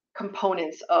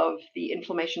components of the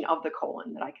inflammation of the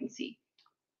colon that I can see.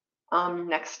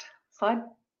 Next slide.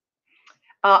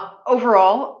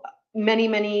 Overall,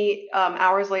 many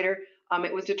hours later,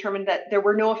 it was determined that there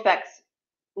were no effects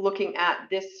looking at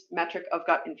this metric of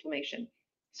gut inflammation.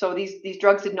 So these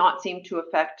drugs did not seem to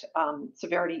affect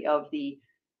severity of the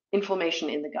inflammation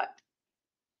in the gut.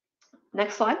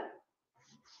 Next slide.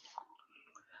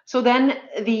 So then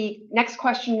the next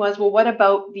question was, well, what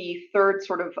about the third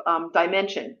sort of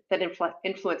dimension that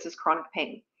influences chronic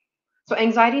pain? So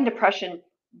anxiety and depression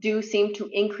do seem to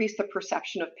increase the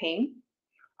perception of pain.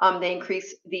 They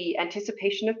increase the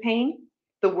anticipation of pain,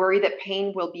 the worry that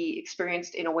pain will be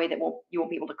experienced in a way that you won't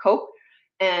be able to cope.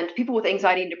 And people with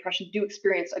anxiety and depression do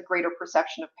experience a greater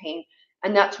perception of pain.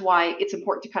 And that's why it's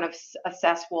important to kind of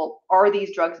assess, well, are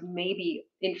these drugs maybe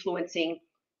influencing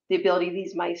the ability of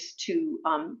these mice to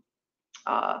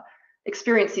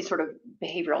experience these sort of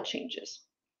behavioral changes?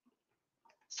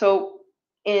 So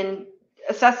in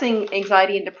assessing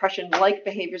anxiety and depression-like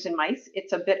behaviors in mice,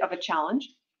 it's a bit of a challenge.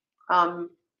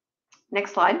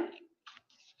 Next slide.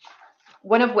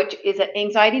 One of which is that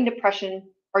anxiety and depression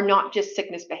are not just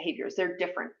sickness behaviors, they're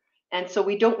different. And so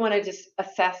we don't want to just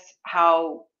assess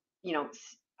how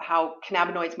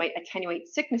cannabinoids might attenuate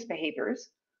sickness behaviors,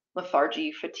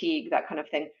 lethargy, fatigue, that kind of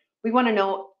thing. We want to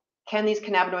know, can these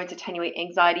cannabinoids attenuate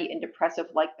anxiety and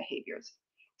depressive-like behaviors?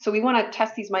 So we want to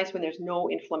test these mice when there's no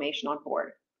inflammation on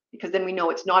board, because then we know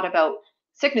it's not about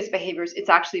sickness behaviors, it's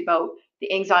actually about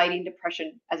the anxiety and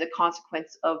depression as a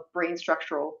consequence of brain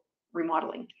structural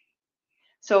remodeling.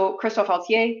 So Christophe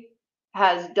Altier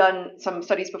has done some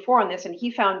studies before on this, and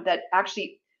he found that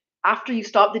actually after you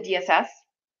stop the DSS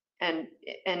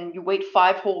and you wait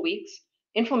 5 whole weeks,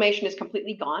 inflammation is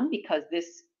completely gone, because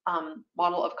this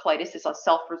model of colitis is a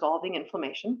self-resolving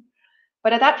inflammation.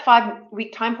 But at that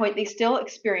 5-week time point, they still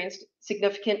experienced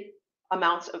significant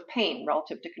amounts of pain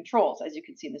relative to controls, as you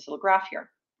can see in this little graph here.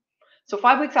 So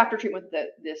 5 weeks after treatment with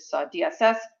this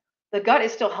DSS, the gut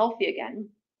is still healthy again,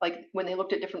 like when they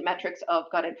looked at different metrics of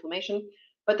gut inflammation,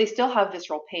 but they still have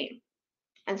visceral pain.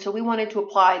 And so we wanted to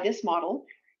apply this model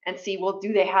and see, well,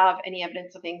 do they have any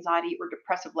evidence of anxiety or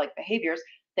depressive-like behaviors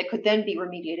that could then be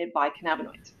remediated by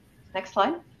cannabinoids? Next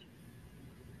slide.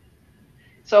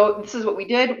 So this is what we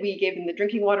did. We gave them the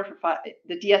drinking water for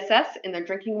the DSS in their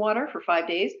drinking water for 5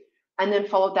 days, and then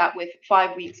followed that with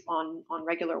 5 weeks on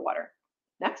regular water.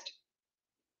 Next.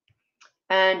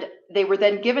 And they were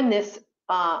then given this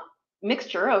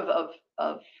mixture of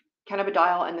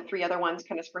cannabidiol and the 3 other ones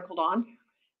kind of sprinkled on,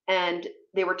 and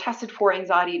they were tested for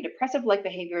anxiety and depressive-like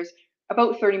behaviors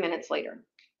about 30 minutes later.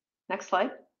 Next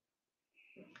slide.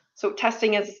 So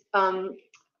testing as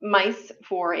mice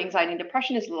for anxiety and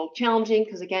depression is a little challenging,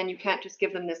 because again, you can't just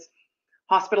give them this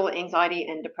hospital anxiety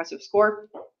and depressive score.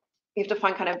 You have to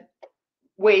find kind of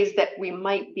ways that we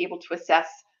might be able to assess,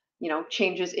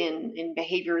 changes in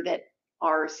behavior that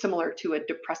are similar to a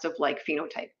depressive-like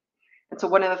phenotype. And so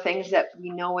one of the things that we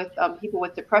know with people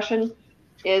with depression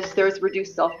is there's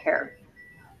reduced self-care.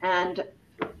 And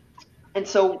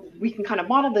so we can kind of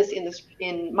model this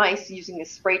in mice using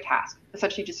this spray task.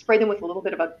 Essentially just spray them with a little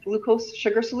bit of a glucose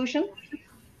sugar solution,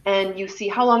 and you see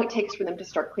how long it takes for them to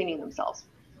start cleaning themselves.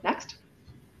 Next.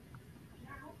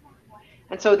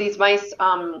 And so these mice,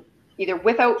 either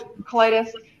without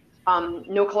colitis,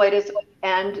 no colitis,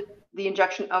 and the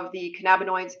injection of the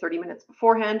cannabinoids 30 minutes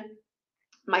beforehand,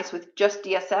 mice with just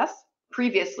DSS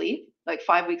previously, like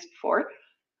 5 weeks before,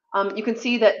 you can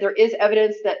see that there is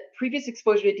evidence that previous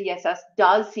exposure to DSS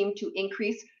does seem to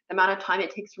increase the amount of time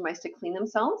it takes for mice to clean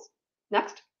themselves.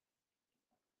 Next.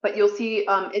 But you'll see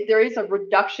there is a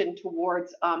reduction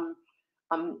towards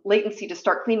latency to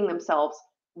start cleaning themselves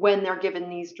when they're given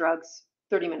these drugs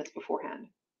 30 minutes beforehand.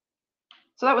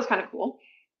 So that was kind of cool.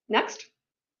 Next.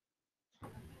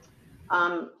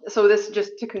 So this,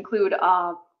 just to conclude,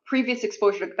 previous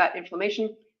exposure to gut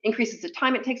inflammation increases the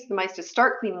time it takes the mice to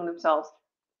start cleaning themselves,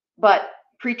 but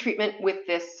pre-treatment with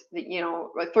this,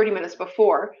 30 minutes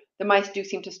before, the mice do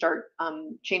seem to start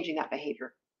changing that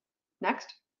behavior.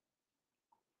 Next.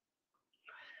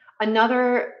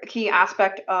 Another key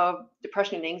aspect of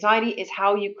depression and anxiety is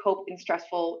how you cope in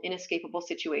stressful, inescapable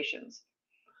situations.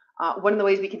 One of the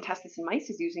ways we can test this in mice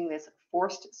is using this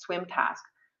forced swim task.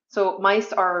 So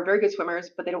mice are very good swimmers,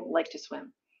 but they don't like to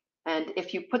swim. And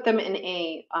if you put them in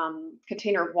a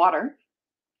container of water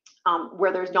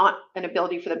where there's not an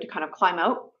ability for them to kind of climb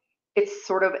out, it's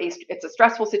a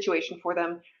stressful situation for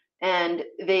them, and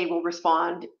they will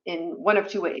respond in one of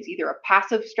 2 ways: either a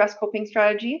passive stress coping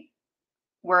strategy,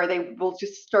 where they will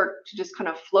just start to just kind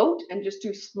of float and just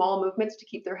do small movements to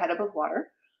keep their head above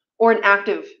water, or an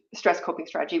active stress coping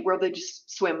strategy where they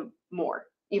just swim more,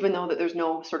 even though that there's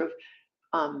no sort of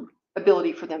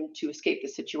ability for them to escape the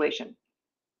situation.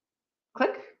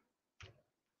 Click.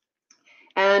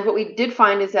 And what we did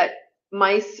find is that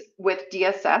mice with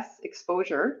DSS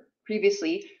exposure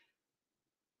previously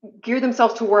gear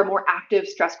themselves toward a more active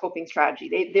stress coping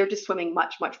strategy. They're just swimming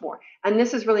much, much more. And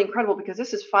this is really incredible because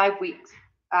this is 5 weeks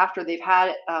after they've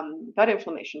had gut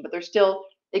inflammation, but they're still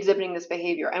exhibiting this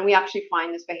behavior. And we actually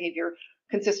find this behavior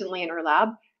consistently in our lab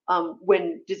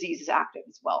when disease is active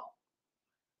as well.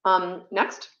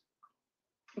 Next.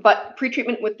 But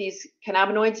pretreatment with these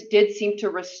cannabinoids did seem to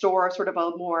restore sort of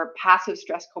a more passive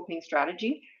stress coping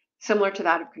strategy, similar to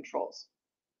that of controls.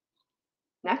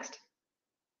 Next.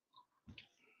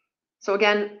 So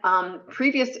again,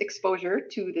 previous exposure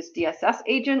to this DSS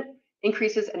agent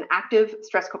increases an active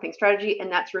stress coping strategy, and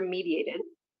that's remediated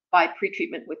by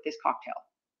pretreatment with this cocktail.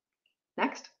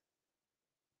 Next.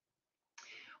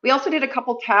 We also did a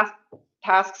couple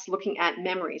tasks looking at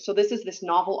memory. So this is this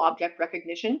novel object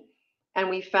recognition. And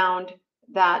we found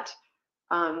that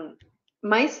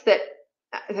mice that,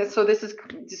 so this is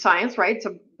science, right? It's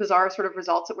a bizarre sort of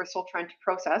results that we're still trying to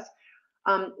process.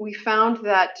 We found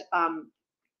that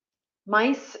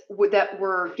mice that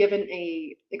were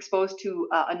exposed to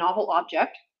a novel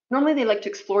object, normally they like to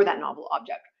explore that novel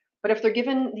object. But if they're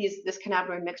given this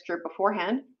cannabinoid mixture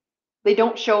beforehand, they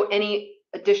don't show any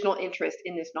additional interest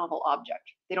in this novel object.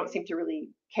 They don't seem to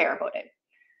really care about it.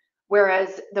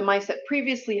 Whereas the mice that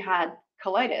previously had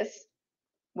colitis,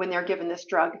 when they're given this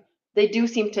drug, they do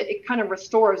seem to, it kind of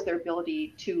restores their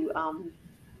ability to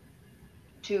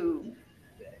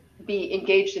be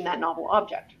engaged in that novel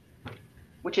object,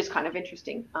 which is kind of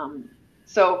interesting.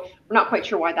 So we're not quite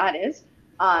sure why that is.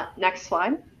 Next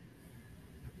slide.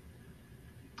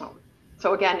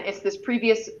 So again, it's this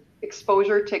previous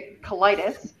exposure to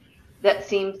colitis that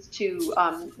seems to,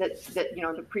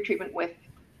 the pretreatment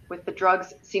with the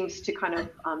drugs seems to kind of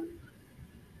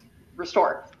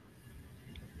restore.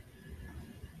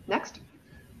 Next.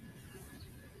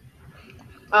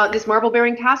 This marble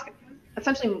bearing task,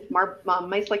 essentially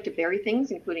mice like to bury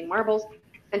things, including marbles.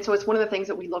 And so it's one of the things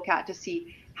that we look at to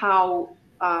see how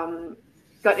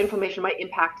gut inflammation might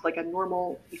impact like a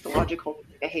normal ecological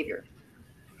behavior.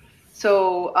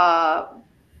 So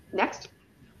next.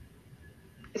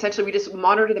 Essentially, we just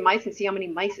monitor the mice and see how many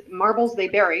marbles they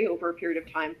bury over a period of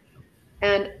time.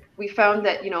 And we found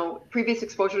that, previous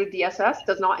exposure to DSS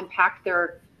does not impact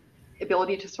their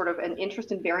ability to sort of an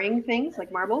interest in burying things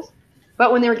like marbles.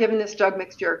 But when they were given this drug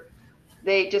mixture,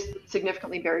 they just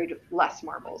significantly buried less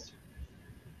marbles.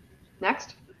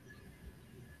 Next.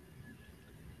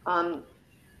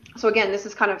 So again, this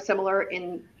is kind of similar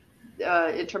in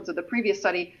terms of the previous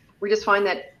study. We just find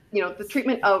that the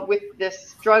treatment with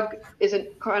this drug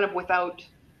isn't kind of without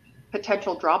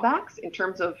potential drawbacks in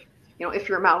terms of, if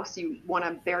you're a mouse, you want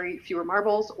to bury fewer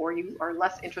marbles or you are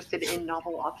less interested in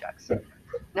novel objects.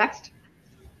 Next.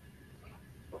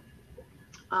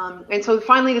 And so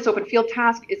finally, this open field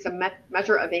task is a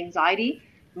measure of anxiety.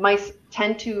 Mice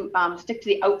tend to stick to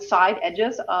the outside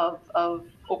edges of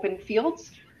open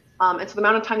fields. And so the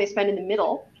amount of time they spend in the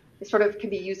middle, it sort of can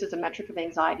be used as a metric of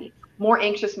anxiety. More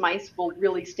anxious mice will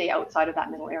really stay outside of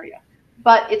that middle area,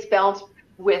 but it's balanced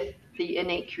with the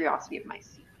innate curiosity of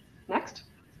mice. Next.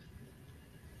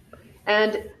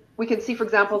 And we can see, for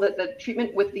example, that the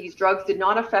treatment with these drugs did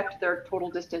not affect their total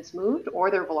distance moved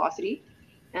or their velocity.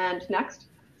 And next.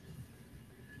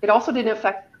 It also didn't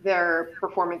affect their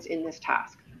performance in this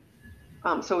task.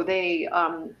 So they,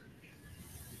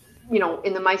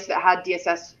 in the mice that had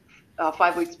DSS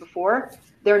 5 weeks before,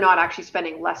 they're not actually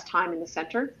spending less time in the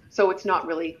center. So it's not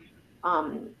really,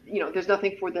 there's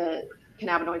nothing for the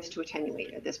cannabinoids to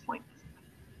attenuate at this point.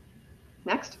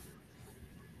 Next.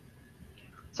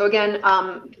 So again,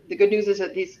 the good news is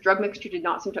that this drug mixture did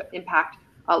not seem to impact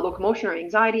locomotion or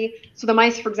anxiety. So the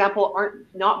mice, for example, aren't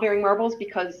not bearing marbles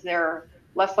because they're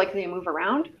less likely to move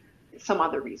around. It's some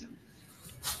other reason.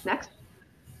 Next.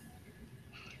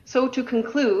 So to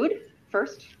conclude,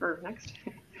 next.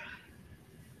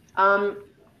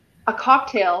 A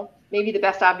cocktail may be the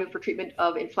best avenue for treatment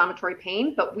of inflammatory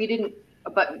pain, but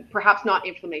perhaps not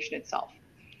inflammation itself.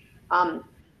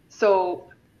 So,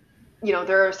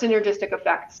 there are synergistic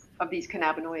effects of these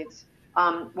cannabinoids.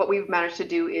 What we've managed to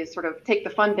do is sort of take the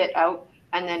fun bit out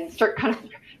and then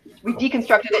we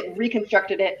deconstructed it and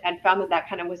reconstructed it and found that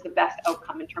kind of was the best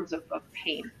outcome in terms of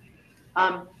pain.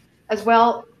 As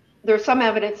well, there's some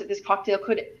evidence that this cocktail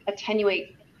could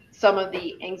attenuate some of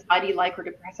the anxiety-like or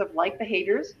depressive-like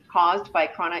behaviors caused by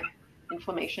chronic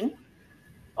inflammation.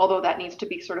 although that needs to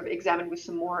be sort of examined with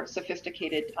some more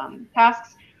sophisticated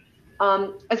tasks.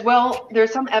 As well,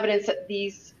 there's some evidence that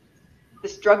this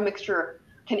drug mixture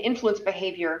can influence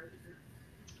behavior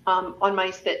on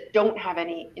mice that don't have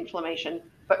any inflammation,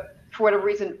 but for whatever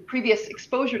reason, previous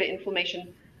exposure to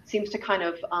inflammation seems to kind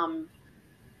of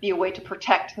be a way to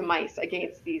protect the mice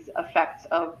against these effects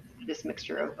of this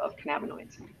mixture of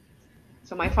cannabinoids.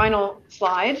 So my final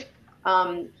slide,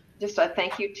 just a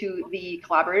thank you to the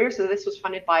collaborators. So this was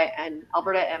funded by an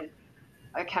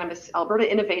Cannabis Alberta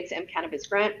Innovates and Cannabis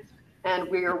grant, and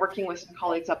we are working with some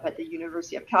colleagues up at the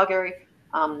University of Calgary,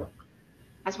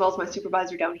 as well as my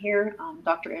supervisor down here,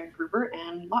 Dr. Aaron Gruber,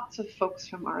 and lots of folks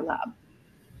from our lab.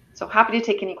 So happy to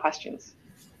take any questions.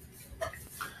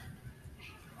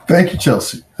 Thank you,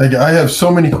 Chelsea. Thank you. I have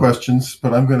so many questions,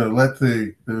 but I'm going to let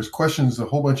there's questions, a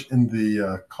whole bunch in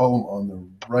the column on the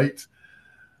right.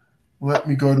 Let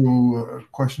me go to a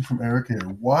question from Erika here.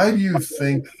 Why do you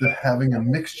think that having a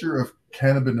mixture of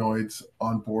cannabinoids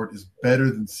on board is better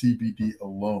than CBD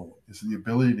alone? Is it the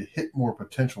ability to hit more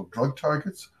potential drug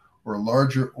targets or a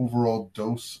larger overall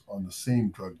dose on the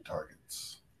same drug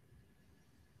targets?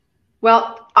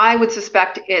 Well, I would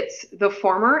suspect it's the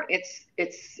former. It's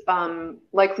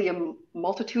likely a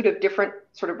multitude of different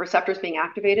sort of receptors being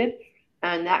activated,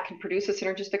 and that can produce a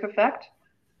synergistic effect.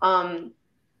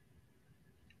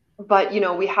 But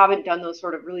we haven't done those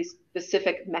sort of really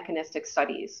specific mechanistic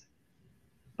studies.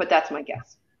 But that's my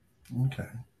guess. Okay,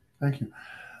 thank you.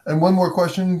 And one more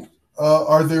question: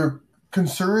 are there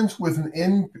concerns with an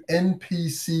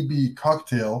NPCB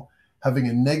cocktail having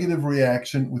a negative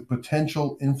reaction with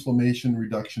potential inflammation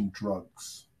reduction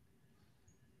drugs?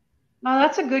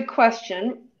 That's a good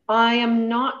question. I am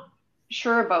not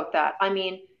sure about that. I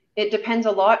mean, it depends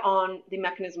a lot on the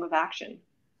mechanism of action.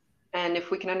 And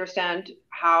if we can understand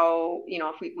how,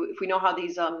 if we know how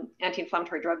these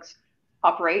anti-inflammatory drugs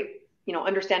operate,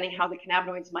 understanding how the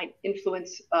cannabinoids might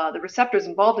influence the receptors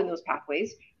involved in those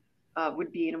pathways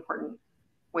would be an important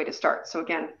way to start. So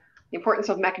again, the importance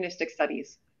of mechanistic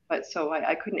studies. But so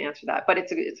I couldn't answer that, but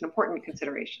it's an important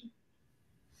consideration.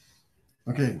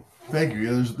 Okay, thank you.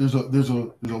 Yeah, there's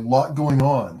a lot going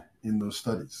on in those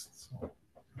studies, so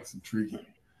it's intriguing.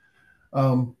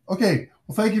 Okay,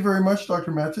 well, thank you very much,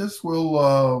 Dr. Matisz.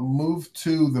 We'll move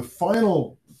to the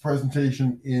final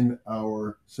presentation in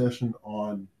our session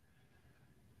on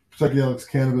psychedelics,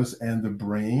 cannabis, and the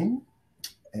brain.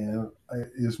 And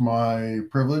it is my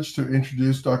privilege to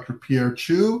introduce Dr. Pierre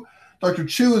Chue. Dr.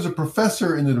 Chue is a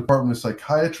professor in the Department of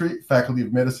Psychiatry, Faculty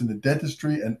of Medicine and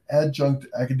Dentistry, and adjunct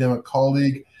academic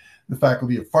colleague in the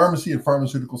Faculty of Pharmacy and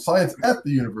Pharmaceutical Science at the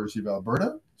University of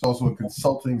Alberta. He's also a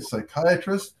consulting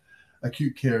psychiatrist,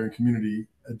 acute care and community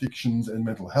addictions and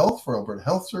mental health for Alberta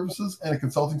Health Services, and a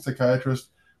consulting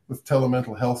psychiatrist with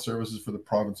telemental health services for the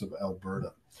province of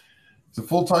Alberta. He's a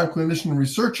full-time clinician and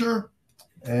researcher,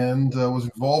 and was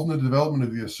involved in the development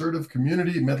of the assertive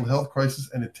community, mental health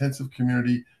crisis, and intensive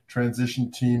community transition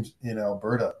teams in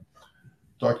Alberta.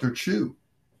 Dr. Chue,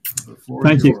 the floor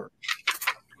is yours.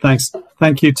 Thanks.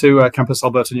 Thank you to Campus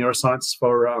Alberta Neuroscience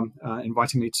for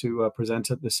inviting me to present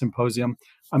at this symposium.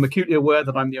 I'm acutely aware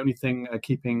that I'm the only thing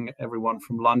keeping everyone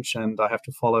from lunch, and I have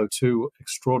to follow two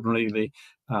extraordinarily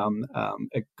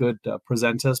good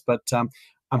presenters, but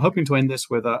I'm hoping to end this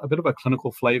with a bit of a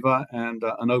clinical flavor and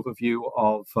an overview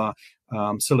of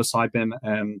psilocybin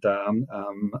and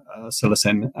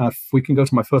psilocin. If we can go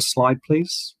to my first slide,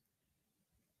 please.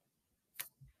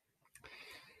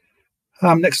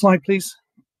 Next slide, please.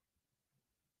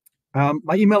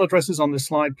 My email address is on this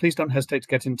slide. Please don't hesitate to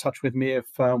get in touch with me if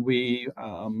we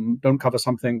don't cover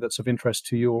something that's of interest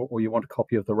to you or you want a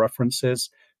copy of the references.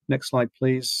 Next slide,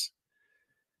 please.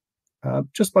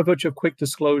 Just by virtue of quick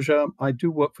disclosure, I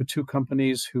do work for two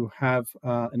companies who have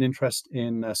an interest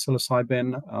in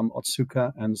psilocybin,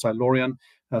 Otsuka and Xylurian,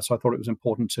 so I thought it was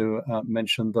important to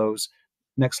mention those.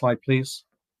 Next slide, please.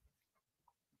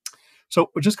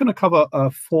 So we're just going to cover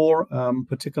four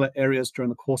particular areas during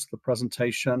the course of the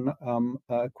presentation.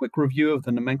 A quick review of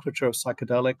the nomenclature of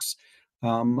psychedelics,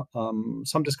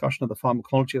 some discussion of the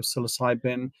pharmacology of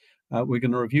psilocybin. We're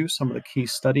going to review some of the key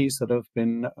studies that have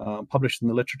been published in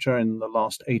the literature in the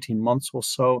last 18 months or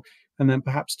so, and then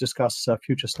perhaps discuss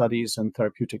future studies and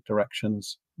therapeutic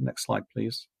directions. Next slide,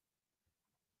 please.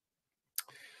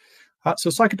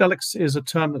 So psychedelics is a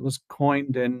term that was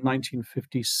coined in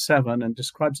 1957 and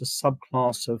describes a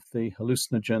subclass of the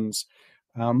hallucinogens.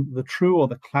 The true or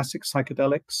the classic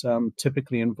psychedelics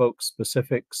typically invoke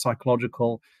specific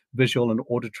psychological, visual, and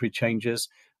auditory changes,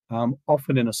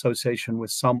 often in association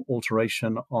with some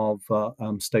alteration of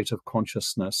state of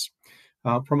consciousness.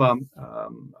 From a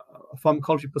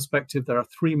pharmacology perspective, there are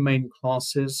three main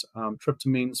classes: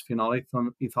 tryptamines,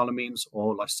 phenylethylamines,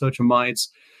 or lysergamides.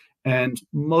 And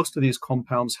most of these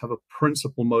compounds have a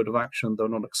principal mode of action, though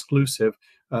not exclusive,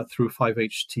 through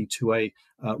 5-HT2A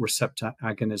receptor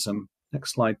agonism.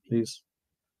 Next slide, please.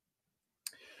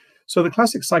 So the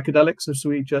classic psychedelics, as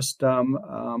we just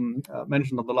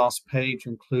mentioned on the last page,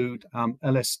 include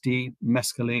LSD,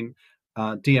 mescaline,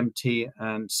 DMT,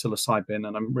 and psilocybin.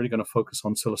 And I'm really going to focus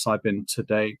on psilocybin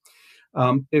today.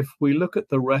 If we look at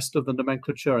the rest of the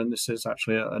nomenclature, and this is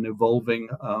actually an evolving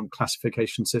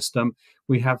classification system,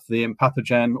 we have the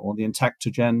empathogen or the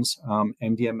entactogens,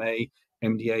 MDMA,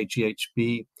 MDA,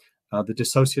 GHB, the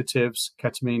dissociatives,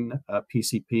 ketamine,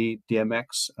 PCP,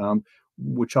 DMX,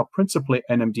 which are principally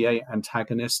NMDA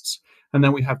antagonists. And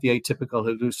then we have the atypical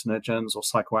hallucinogens or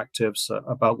psychoactives,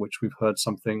 about which we've heard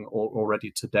something already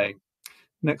today.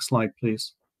 Next slide,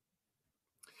 please.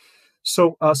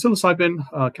 So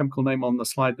psilocybin, chemical name on the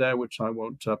slide there, which I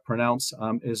won't pronounce,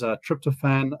 is a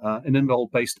tryptophan, an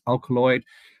indole-based alkaloid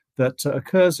that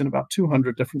occurs in about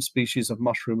 200 different species of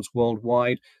mushrooms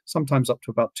worldwide, sometimes up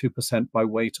to about 2% by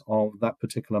weight of that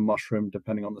particular mushroom,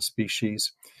 depending on the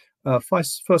species.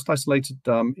 First isolated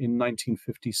in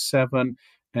 1957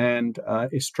 and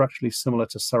is structurally similar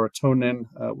to serotonin,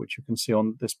 which you can see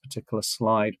on this particular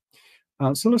slide.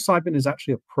 Psilocybin is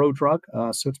actually a prodrug,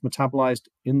 so it's metabolized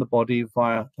in the body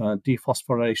via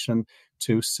dephosphorylation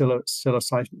to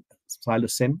psilocybin,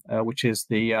 which is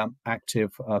the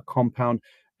active compound.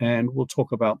 And we'll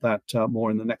talk about that more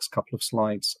in the next couple of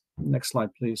slides. Next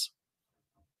slide, please.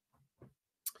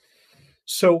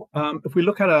 So if we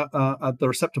look at the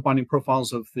receptor binding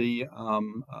profiles of the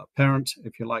parent,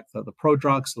 if you like, the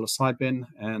prodrug, psilocybin,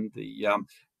 and the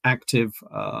active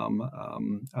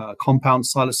compound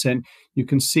psilocin, you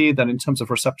can see that in terms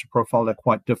of receptor profile, they're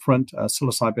quite different.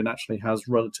 Psilocybin actually has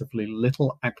relatively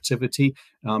little activity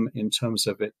in terms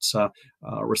of its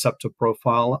receptor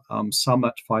profile, some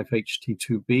at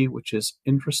 5-HT2B, which is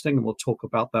interesting, and we'll talk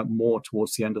about that more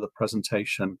towards the end of the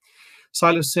presentation.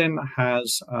 Psilocin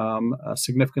has a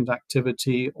significant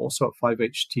activity also at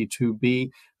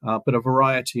 5-HT2B, but a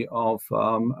variety of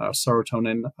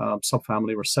serotonin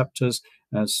subfamily receptors,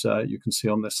 as you can see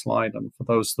on this slide. And for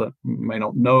those that may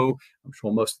not know, I'm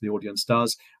sure most of the audience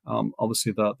does,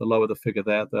 obviously the lower the figure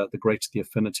there, the greater the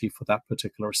affinity for that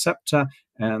particular receptor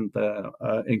and the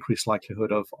increased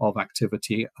likelihood of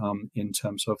activity in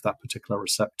terms of that particular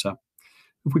receptor.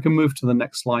 If we can move to the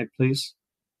next slide, please.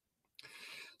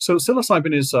 So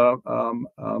psilocybin is a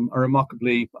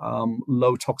remarkably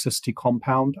low toxicity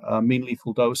compound. Mean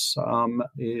lethal dose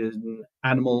in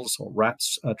animals or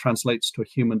rats translates to a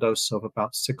human dose of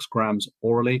about 6 grams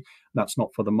orally. That's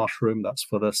not for the mushroom, that's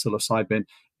for the psilocybin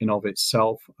in of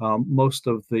itself. Most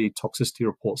of the toxicity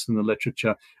reports in the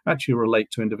literature actually relate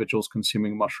to individuals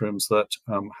consuming mushrooms that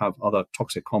have other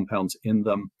toxic compounds in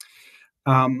them.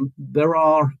 There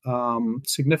are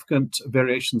significant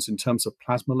variations in terms of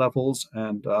plasma levels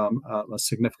and a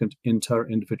significant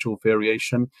inter-individual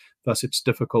variation. Thus, it's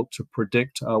difficult to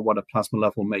predict what a plasma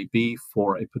level may be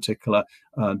for a particular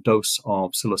dose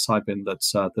of psilocybin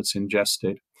that's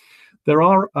ingested. There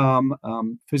are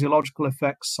physiological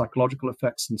effects, psychological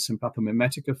effects, and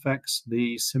sympathomimetic effects.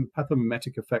 The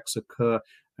sympathomimetic effects occur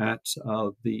at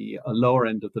the lower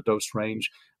end of the dose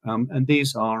range, and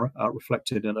these are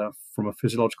reflected from a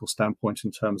physiological standpoint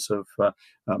in terms of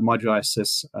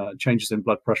mydriasis, changes in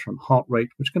blood pressure and heart rate,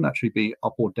 which can actually be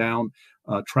up or down,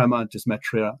 tremor,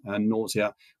 dysmetria, and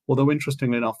nausea. Although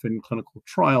interestingly enough, in clinical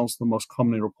trials, the most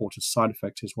commonly reported side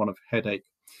effect is one of headache.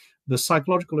 The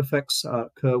psychological effects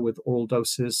occur with oral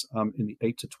doses in the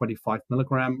 8 to 25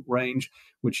 milligram range,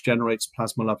 which generates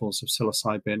plasma levels of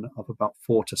psilocybin of about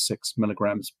 4 to 6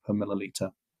 milligrams per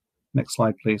milliliter. Next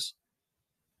slide, please.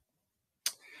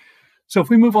 So if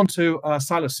we move on to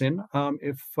psilocin,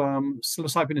 if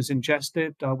psilocybin is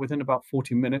ingested within about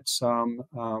 40 minutes,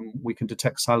 we can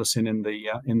detect psilocin in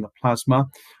the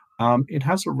plasma. It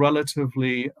has a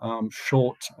relatively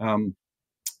short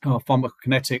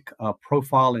pharmacokinetic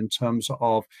profile in terms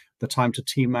of the time to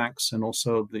Tmax and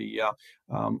also the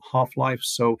half-life.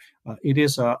 So it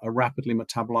is a rapidly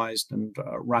metabolized and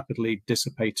rapidly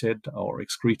dissipated or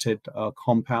excreted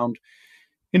compound.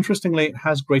 Interestingly, it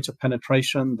has greater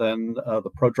penetration than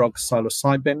the prodrug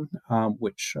psilocybin,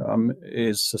 which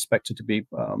is suspected to be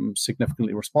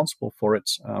significantly responsible for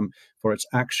its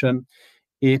action.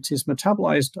 It is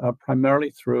metabolized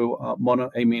primarily through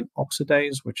monoamine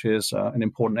oxidase, which is an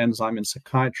important enzyme in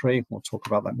psychiatry. We'll talk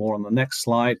about that more on the next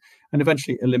slide, and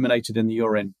eventually eliminated in the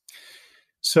urine.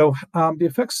 So the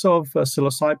effects of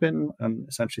psilocybin and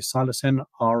essentially psilocin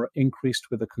are increased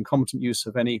with the concomitant use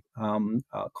of any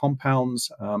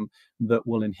compounds that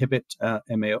will inhibit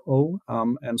MAO.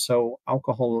 And so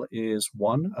alcohol is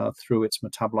one through its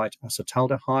metabolite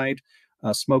acetaldehyde.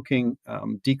 Smoking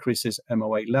decreases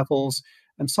MOA levels.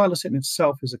 And psilocin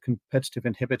itself is a competitive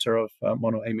inhibitor of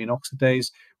monoamine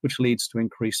oxidase, which leads to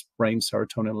increased brain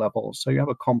serotonin levels. So you have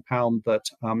a compound that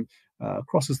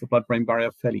crosses the blood-brain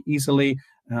barrier fairly easily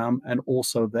and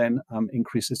also then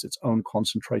increases its own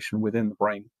concentration within the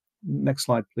brain. Next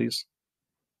slide, please.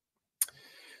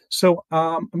 So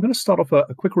I'm going to start off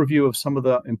a quick review of some of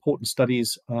the important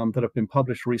studies that have been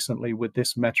published recently with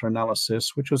this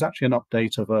meta-analysis, which was actually an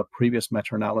update of a previous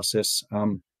meta-analysis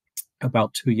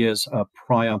about 2 years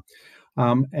prior.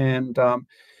 In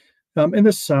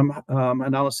this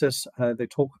analysis, they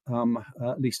talk,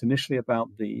 at least initially, about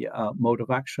the mode of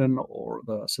action or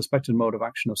the suspected mode of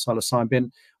action of psilocybin.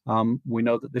 We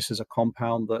know that this is a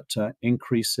compound that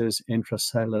increases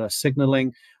intracellular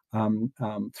signaling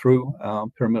through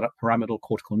pyramidal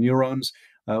cortical neurons,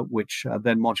 which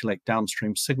then modulate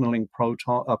downstream signaling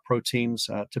proteins,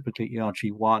 typically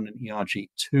ERG1 and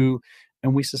ERG2.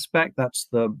 And we suspect that's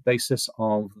the basis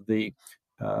of the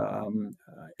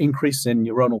increase in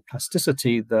neuronal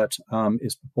plasticity that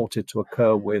is purported to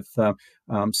occur with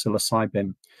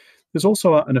psilocybin. There's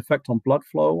also an effect on blood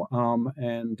flow,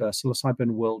 and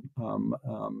psilocybin will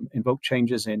invoke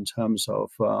changes in terms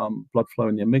of blood flow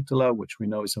in the amygdala, which we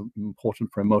know is important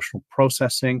for emotional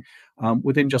processing,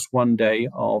 within just 1 day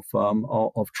of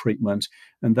treatment,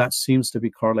 and that seems to be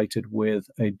correlated with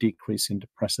a decrease in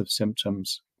depressive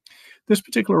symptoms. This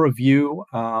particular review,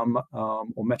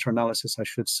 or meta-analysis, I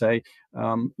should say,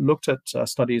 looked at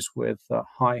studies with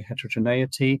high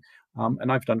heterogeneity,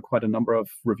 and I've done quite a number of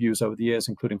reviews over the years,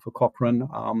 including for Cochrane,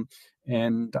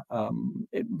 and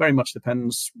it very much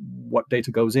depends what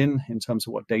data goes in terms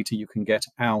of what data you can get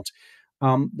out.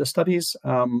 The studies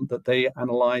that they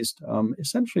analyzed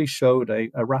essentially showed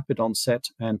a rapid onset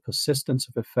and persistence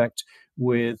of effect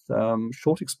with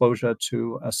short exposure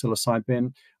to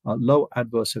psilocybin, low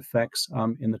adverse effects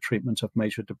in the treatment of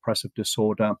major depressive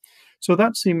disorder. So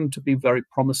that seemed to be very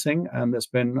promising, and there's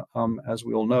been, as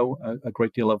we all know, a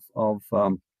great deal of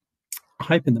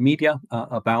hype in the media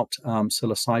about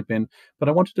psilocybin, but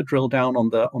I wanted to drill down on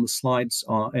the slides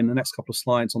in the next couple of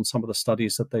slides on some of the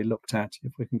studies that they looked at.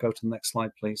 If we can go to the next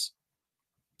slide, please.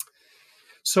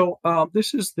 So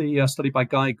this is the study by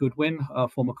Guy Goodwin, a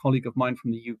former colleague of mine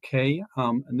from the UK,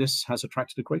 and this has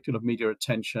attracted a great deal of media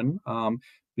attention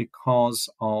because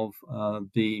of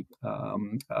the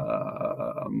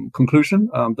conclusion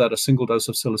that a single dose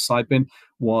of psilocybin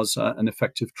was an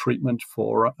effective treatment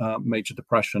for major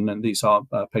depression. And these are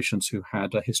patients who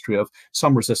had a history of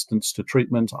some resistance to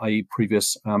treatment, i.e.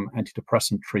 previous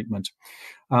antidepressant treatment.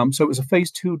 So it was a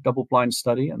phase 2 double-blind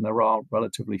study, and there are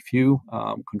relatively few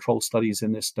controlled studies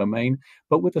in this domain,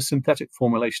 but with a synthetic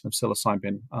formulation of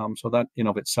psilocybin. So that in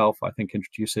of itself, I think,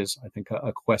 introduces,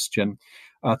 a question.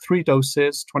 3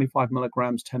 doses, 25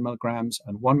 milligrams, 10 milligrams,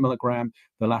 and 1 milligram,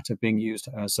 the latter being used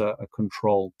as a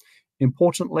control.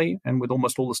 Importantly, and with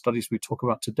almost all the studies we talk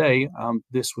about today,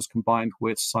 this was combined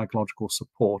with psychological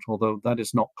support, although that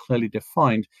is not clearly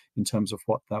defined in terms of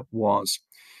what that was.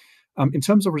 In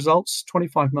terms of results,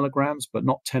 25 milligrams, but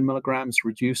not 10 milligrams,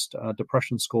 reduced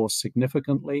depression scores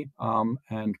significantly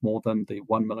and more than the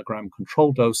 1 milligram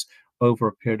control dose over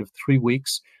a period of 3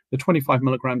 weeks. The 25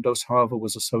 milligram dose, however,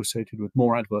 was associated with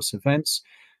more adverse events.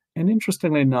 And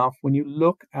interestingly enough, when you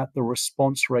look at the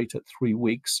response rate at 3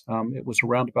 weeks, it was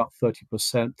around about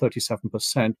 30%,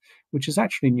 37%, which is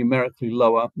actually numerically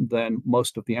lower than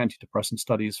most of the antidepressant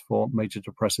studies for major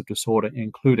depressive disorder,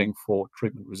 including for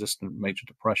treatment-resistant major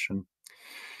depression.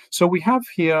 So we have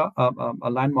here a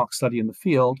landmark study in the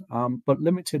field, but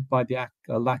limited by the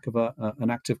lack of an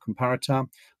active comparator,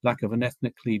 lack of an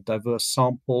ethnically diverse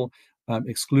sample,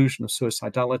 exclusion of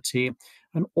suicidality,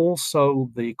 and also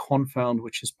the confound,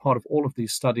 which is part of all of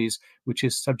these studies, which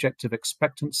is subjective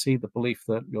expectancy, the belief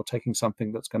that you're taking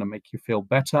something that's going to make you feel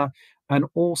better, and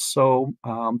also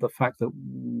the fact that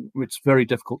it's very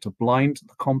difficult to blind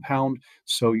the compound,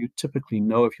 so you typically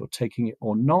know if you're taking it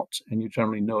or not, and you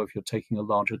generally know if you're taking a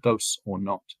larger dose or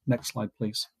not. Next slide,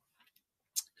 please.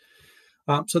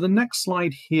 So the next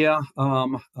slide here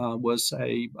was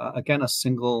again a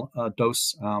single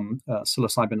dose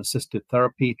psilocybin-assisted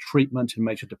therapy treatment in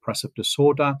major depressive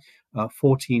disorder,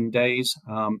 14 days.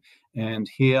 And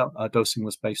here dosing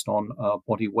was based on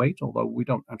body weight, although we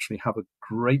don't actually have a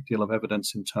great deal of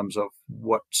evidence in terms of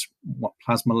what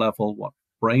plasma level, what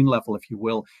brain level, if you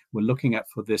will, we're looking at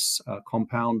for this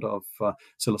compound of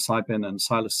psilocybin and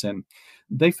psilocin,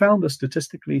 they found a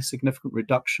statistically significant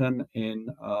reduction in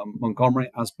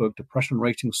Montgomery-Åsberg Depression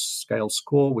Rating Scale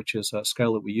score, which is a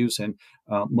scale that we use in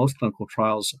most clinical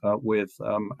trials with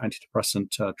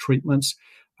antidepressant treatments.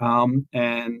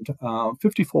 And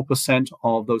 54%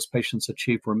 of those patients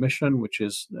achieved remission, which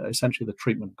is essentially the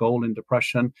treatment goal in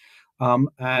depression.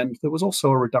 And there was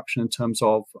also a reduction in terms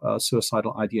of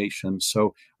suicidal ideation.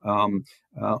 So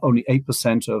only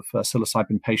 8% of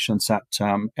psilocybin patients at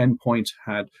endpoint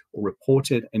had or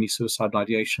reported any suicidal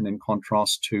ideation, in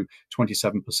contrast to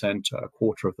 27%, a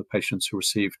quarter of the patients who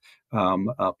received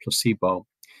placebo.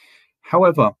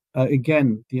 However,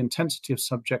 again, the intensity of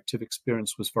subjective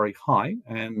experience was very high,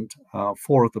 and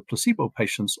 4 of the placebo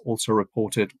patients also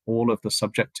reported all of the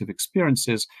subjective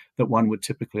experiences that one would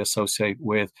typically associate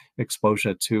with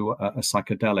exposure to a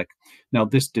psychedelic. Now,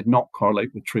 this did not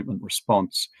correlate with treatment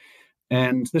response.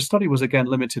 And this study was again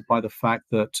limited by the fact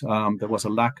that there was a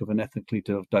lack of an ethnically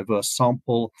diverse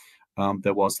sample.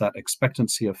 There was that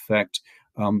expectancy effect.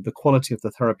 The quality of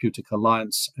the therapeutic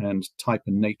alliance and type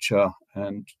and nature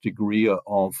and degree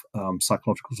of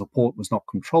psychological support was not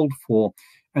controlled for,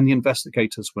 and the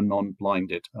investigators were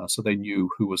non-blinded, so they knew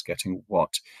who was getting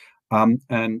what.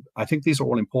 And I think these are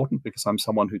all important because I'm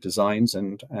someone who designs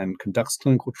and conducts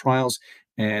clinical trials,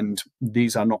 and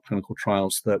these are not clinical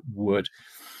trials that would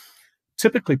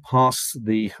typically pass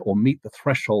or meet the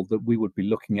threshold that we would be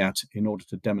looking at in order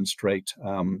to demonstrate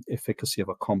efficacy of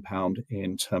a compound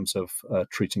in terms of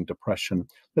treating depression.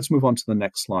 Let's move on to the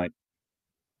next slide.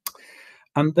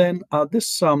 And then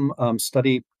this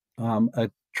study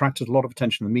attracted a lot of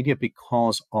attention in the media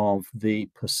because of the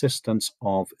persistence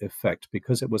of effect,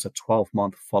 because it was a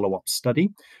 12-month follow-up study.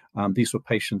 These were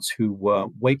patients who were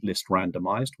waitlist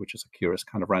randomized, which is a curious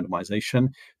kind of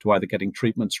randomization, to either getting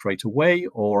treatment straight away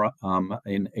or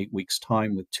in 8 weeks'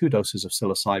 time with 2 doses of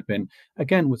psilocybin,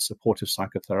 again with supportive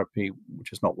psychotherapy,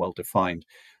 which is not well defined.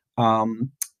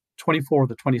 24 of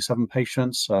the 27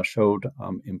 patients showed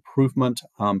improvement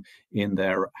in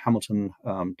their Hamilton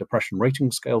Depression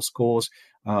Rating Scale scores,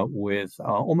 with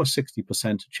almost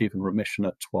 60% achieving remission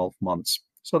at 12 months.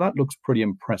 So that looks pretty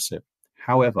impressive.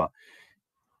 However,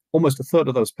 almost a third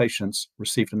of those patients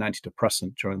received an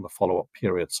antidepressant during the follow-up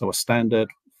period, so a standard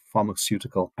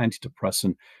pharmaceutical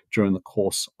antidepressant during the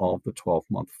course of the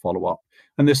 12-month follow-up.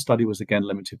 And this study was again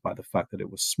limited by the fact that it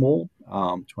was small,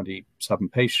 27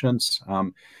 patients,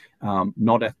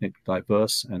 not ethnically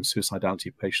diverse, and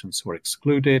suicidality patients were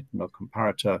excluded, no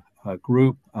comparator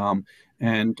group.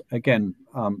 And again,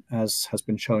 as has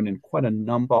been shown in quite a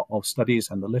number of studies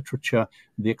and the literature,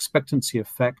 the expectancy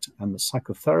effect and the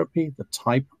psychotherapy, the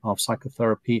type of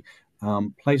psychotherapy,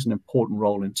 plays an important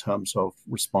role in terms of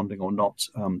responding or not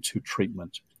to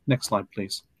treatment. Next slide,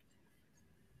 please.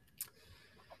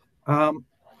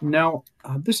 Now,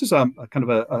 this is a kind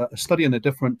of a study in a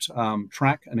different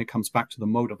track, and it comes back to the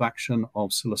mode of action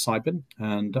of psilocybin.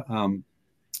 And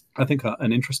I think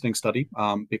an interesting study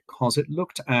because it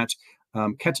looked at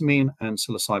ketamine and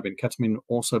psilocybin, ketamine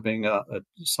also being a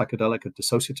psychedelic, a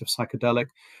dissociative psychedelic.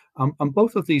 And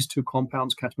both of these 2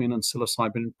 compounds, ketamine and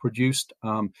psilocybin, produced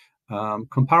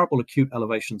comparable acute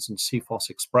elevations in CFOS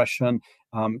expression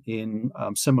in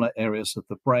similar areas of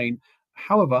the brain.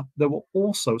 However, there were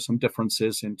also some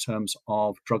differences in terms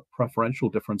of drug preferential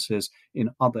differences in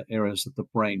other areas of the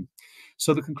brain.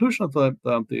 So the conclusion of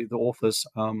the authors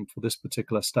for this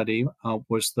particular study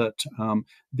was that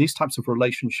these types of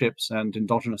relationships and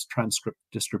endogenous transcript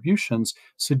distributions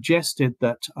suggested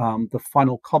that the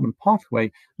final common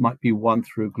pathway might be one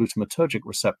through glutamatergic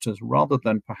receptors rather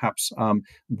than perhaps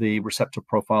the receptor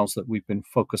profiles that we've been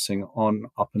focusing on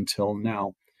up until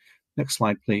now. Next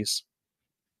slide, please.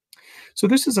 So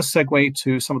this is a segue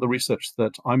to some of the research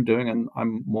that I'm doing, and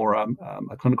I'm more a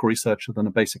clinical researcher than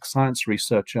a basic science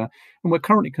researcher. And we're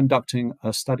currently conducting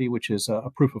a study which is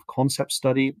a proof of concept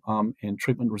study in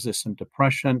treatment-resistant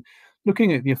depression,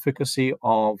 looking at the efficacy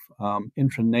of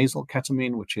intranasal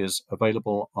ketamine, which is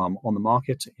available on the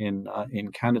market in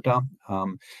Canada.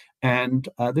 And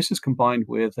this is combined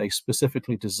with a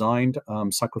specifically designed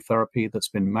psychotherapy that's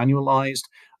been manualized,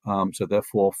 so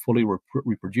therefore fully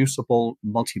reproducible,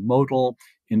 multimodal,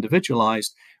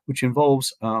 individualized, which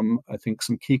involves, I think,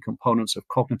 some key components of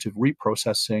cognitive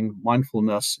reprocessing,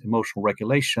 mindfulness, emotional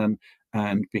regulation,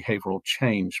 and behavioral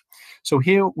change. So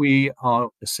here we are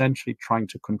essentially trying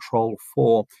to control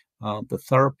for the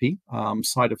therapy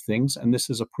side of things. And this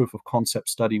is a proof of concept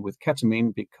study with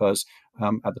ketamine because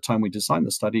at the time we designed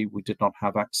the study, we did not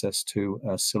have access to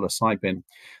psilocybin.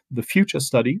 The future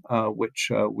study,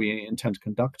 which we intend to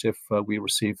conduct if we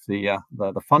receive the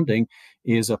funding,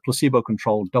 is a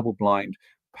placebo-controlled, double-blind,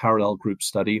 parallel group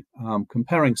study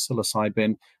comparing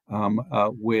psilocybin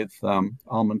with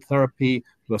almond therapy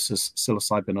versus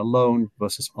psilocybin alone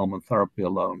versus almond therapy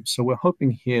alone. So we're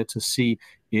hoping here to see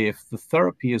if the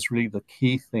therapy is really the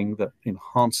key thing that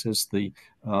enhances the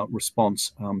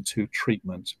response to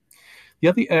treatment. The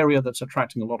other area that's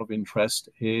attracting a lot of interest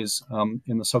is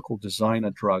in the so-called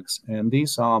designer drugs, and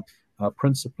these are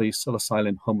principally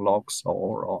psilocybin homologs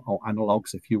or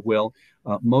analogs, if you will,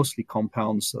 mostly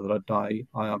compounds that are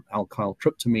dialkyl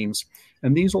tryptamines.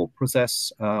 And these all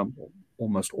possess,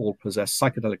 almost all possess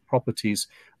psychedelic properties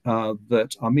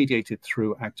that are mediated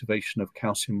through activation of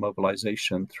calcium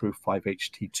mobilization through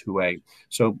 5-HT2A.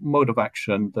 So mode of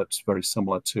action that's very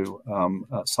similar to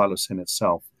psilocin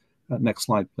itself. Next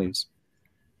slide, please.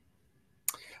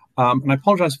 And I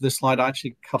apologize for this slide. I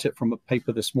actually cut it from a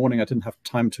paper this morning. I didn't have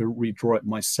time to redraw it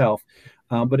myself.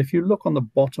 But if you look on the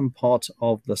bottom part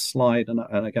of the slide, and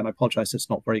again, I apologize, it's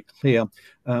not very clear,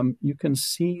 you can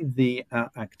see the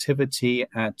activity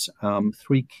at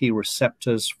 3 key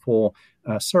receptors for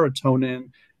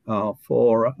serotonin,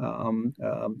 for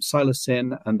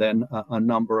psilocin, and then a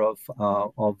number of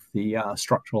the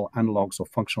structural analogs or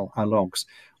functional analogs.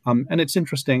 And it's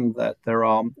interesting that there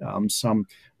are some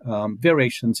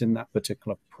variations in that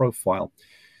particular profile.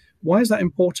 Why is that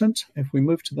important? If we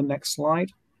move to the next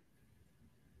slide.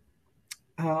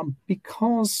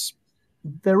 Because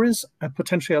there is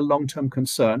potentially a long-term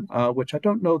concern, which I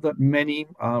don't know that many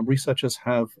researchers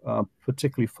have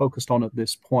particularly focused on at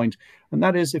this point, and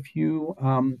that is if you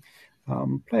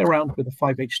play around with the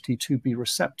 5-HT2B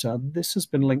receptor, this has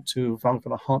been linked to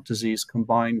valvular heart disease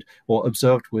combined or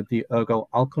observed with the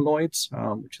ergo-alkaloids,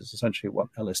 which is essentially what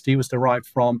LSD was derived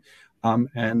from,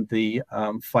 and the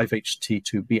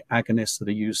 5-HT2B agonists that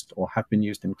are used or have been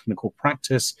used in clinical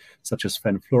practice, such as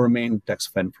fenfluramine,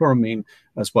 dexfenfluramine,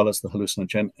 as well as the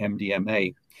hallucinogen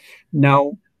MDMA.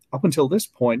 Now, up until this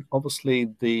point,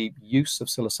 obviously the use of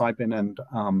psilocybin and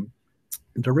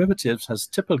derivatives has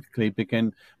typically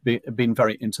been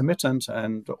very intermittent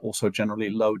and also generally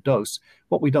low dose.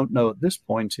 What we don't know at this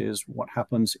point is what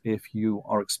happens if you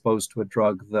are exposed to a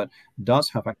drug that does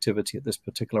have activity at this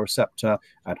particular receptor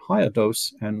at higher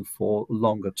dose and for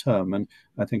longer term. And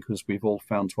I think, as we've all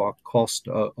found to our cost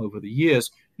over the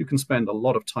years, you can spend a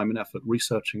lot of time and effort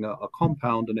researching a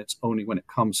compound, and it's only when it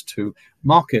comes to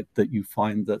market that you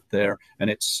find that and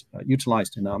it's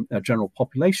utilized in a general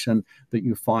population, that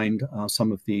you find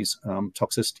some of these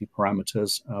toxicity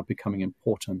parameters becoming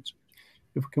important.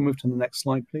 If we can move to the next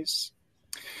slide, please.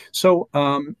 So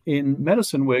in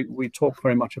medicine, we talk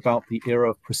very much about the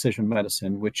era of precision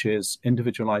medicine, which is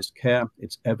individualized care,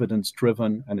 it's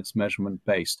evidence-driven, and it's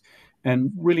measurement-based.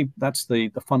 And really, that's the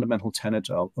fundamental tenet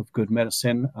of good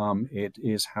medicine. It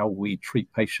is how we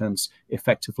treat patients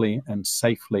effectively and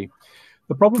safely.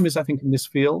 The problem is, I think, in this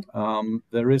field,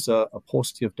 there is a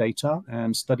paucity of data,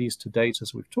 and studies to date,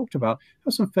 as we've talked about,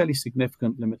 have some fairly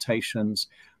significant limitations.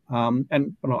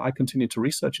 And I continue to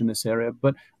research in this area,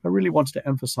 but I really wanted to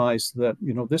emphasize that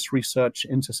this research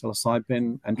into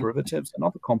psilocybin and derivatives and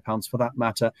other compounds, for that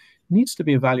matter, needs to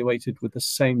be evaluated with the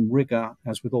same rigor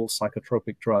as with all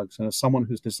psychotropic drugs. And as someone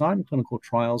who's designed clinical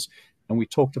trials, and we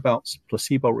talked about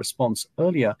placebo response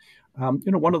earlier,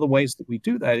 one of the ways that we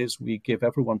do that is we give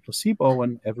everyone placebo,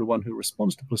 and everyone who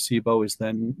responds to placebo is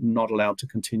then not allowed to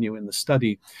continue in the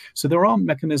study. So there are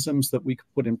mechanisms that we could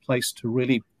put in place to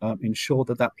really ensure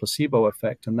that placebo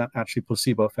effect, and that actually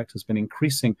placebo effect has been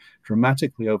increasing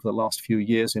dramatically over the last few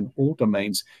years in all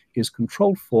domains, is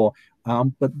controlled for.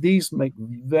 But these make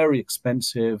very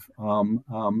expensive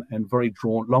and very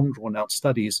long drawn out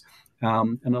studies.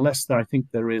 And unless I think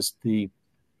there is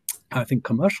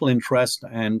commercial interest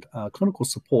and clinical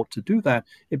support to do that,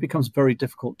 it becomes very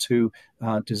difficult to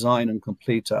design and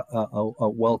complete a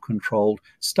well-controlled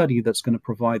study that's going to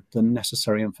provide the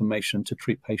necessary information to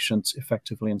treat patients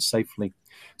effectively and safely.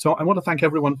 So I want to thank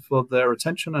everyone for their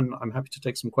attention, and I'm happy to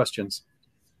take some questions.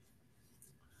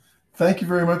 Thank you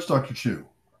very much, Dr. Chue.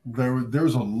 There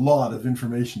was a lot of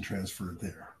information transferred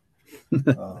there.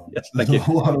 Yes, thank you.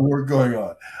 A lot of work going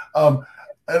on.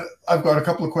 I've got a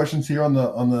couple of questions here on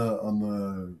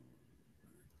the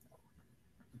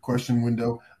question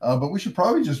window, but we should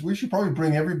probably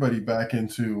bring everybody back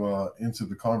into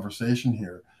the conversation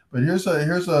here. But here's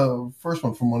a first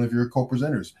one from one of your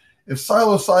co-presenters. If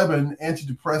psilocybin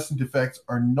antidepressant effects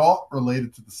are not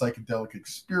related to the psychedelic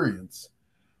experience,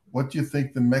 what do you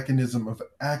think the mechanism of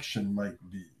action might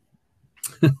be?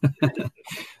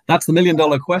 That's the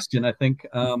million-dollar question, I think,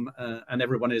 and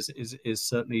everyone is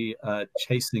certainly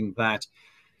chasing that.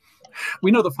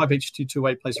 We know that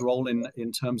 5-HT2A plays a role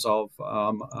in terms of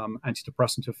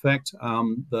antidepressant effect.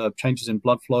 The changes in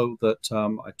blood flow that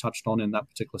I touched on in that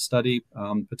particular study,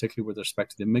 particularly with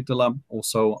respect to the amygdala,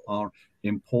 also are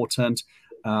important.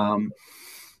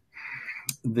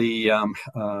 The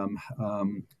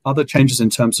other changes in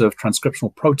terms of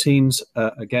transcriptional proteins,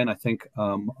 again, I think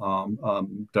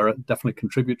they're definitely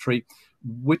contributory.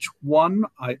 Which one,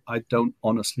 I don't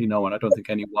honestly know, and I don't think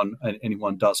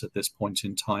anyone does at this point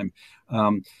in time.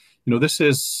 This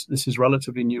is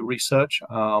relatively new research,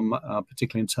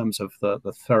 particularly in terms of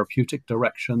the therapeutic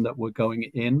direction that we're going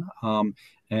in.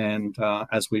 And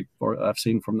as I've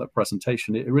seen from the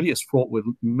presentation, it really is fraught with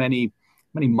many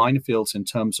minefields in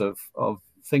terms of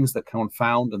things that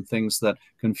confound and things that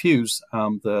confuse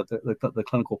the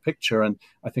clinical picture. And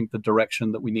I think the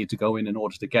direction that we need to go in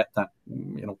order to get that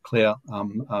clear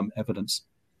evidence.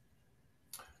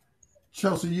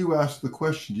 Chelsea, you asked the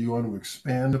question. Do you want to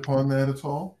expand upon that at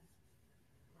all?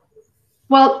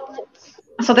 Well,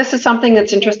 so this is something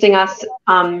that's interesting us.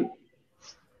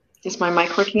 Is my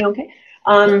mic working okay?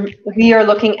 We are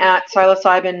looking at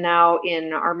psilocybin now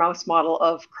in our mouse model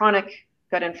of chronic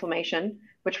gut inflammation,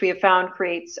 which we have found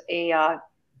creates a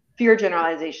fear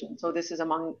generalization. So this is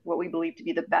among what we believe to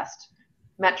be the best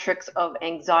metrics of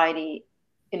anxiety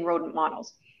in rodent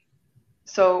models.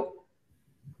 So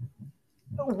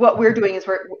what we're doing is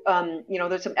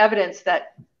there's some evidence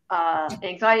that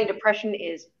anxiety and depression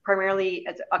is primarily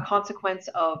as a consequence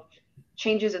of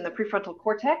changes in the prefrontal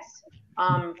cortex,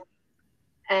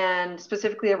 and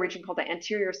specifically a region called the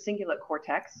anterior cingulate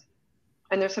cortex.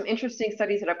 And there's some interesting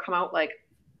studies that have come out, like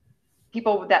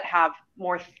people that have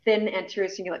more thin anterior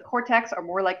cingulate cortex are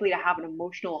more likely to have an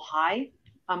emotional high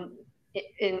when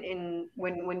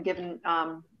given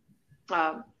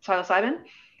psilocybin.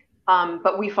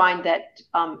 But we find that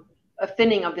a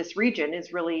thinning of this region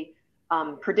is really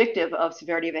predictive of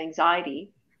severity of anxiety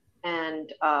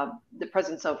and the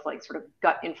presence of sort of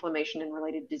gut inflammation and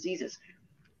related diseases.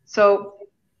 So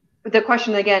the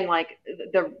question again,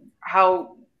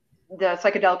 how the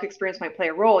psychedelic experience might play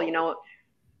a role,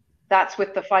 that's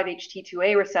with the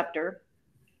 5-HT2A receptor,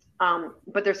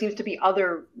 but there seems to be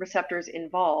other receptors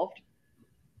involved.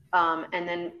 And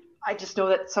then I just know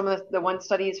that some of the one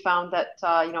studies found that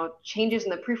changes in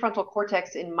the prefrontal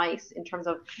cortex in mice in terms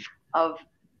of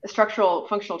structural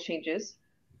functional changes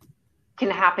can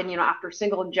happen after a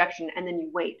single injection, and then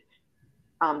you wait.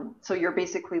 So you're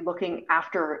basically looking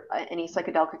after any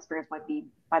psychedelic experience might be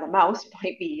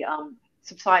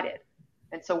subsided.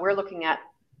 And so we're looking at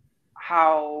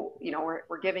how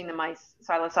we're giving the mice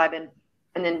psilocybin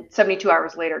and then 72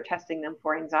 hours later testing them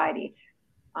for anxiety,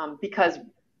 because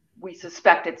we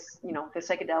suspect it's the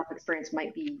psychedelic experience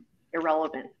might be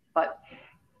irrelevant, but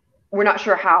we're not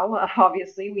sure how.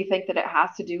 Obviously, we think that it has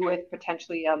to do with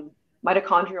potentially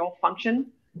mitochondrial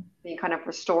function being kind of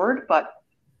restored, but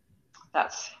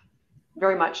that's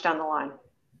very much down the line.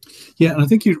 Yeah, and I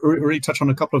think you really touched on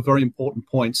a couple of very important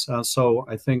points. So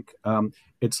I think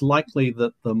it's likely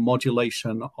that the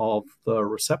modulation of the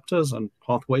receptors and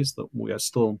pathways that we are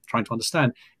still trying to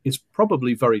understand is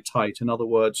probably very tight. In other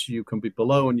words, you can be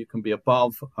below and you can be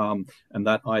above, and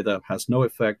that either has no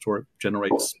effect or it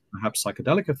generates perhaps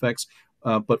psychedelic effects.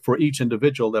 But for each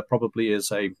individual, there probably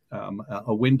is a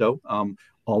window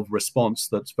of response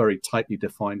that's very tightly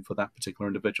defined for that particular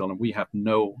individual, and we have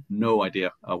no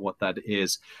idea what that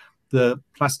is. The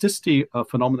plasticity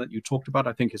phenomenon that you talked about,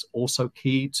 I think, is also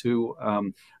key to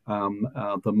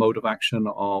the mode of action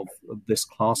of this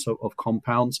class of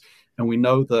compounds. And we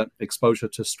know that exposure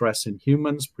to stress in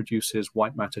humans produces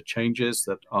white matter changes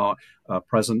that are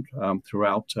present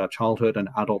throughout childhood and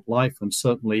adult life, and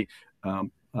certainly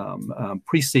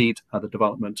precede the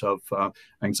development of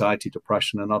anxiety,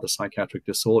 depression, and other psychiatric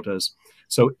disorders.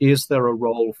 So is there a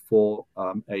role for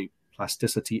a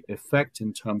plasticity effect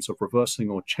in terms of reversing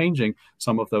or changing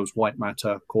some of those white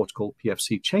matter cortical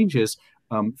PFC changes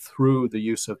through the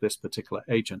use of this particular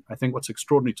agent? I think what's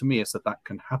extraordinary to me is that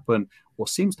can happen, or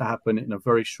seems to happen, in a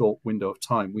very short window of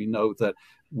time. We know that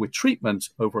with treatment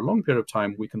over a long period of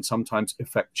time, we can sometimes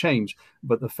effect change,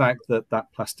 but the fact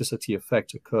that plasticity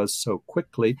effect occurs so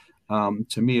quickly,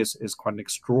 to me, is quite an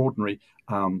extraordinary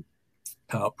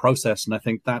process. And I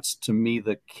think that's, to me,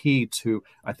 the key to,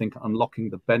 I think, unlocking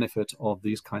the benefit of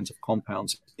these kinds of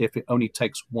compounds. If it only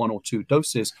takes 1 or 2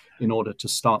 doses in order to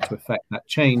start to affect that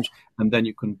change, and then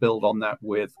you can build on that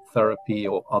with therapy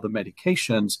or other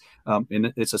medications,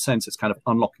 in its a sense, it's kind of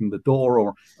unlocking the door,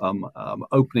 or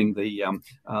opening the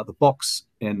box,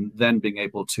 and then being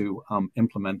able to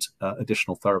implement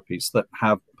additional therapies that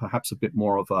have perhaps a bit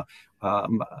more of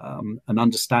an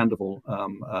understandable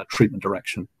treatment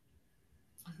direction.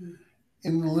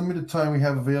 In the limited time we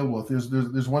have available,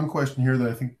 there's one question here that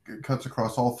I think cuts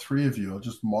across all 3 of you. I'll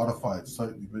just modify it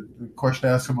slightly. But the question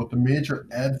asks about the major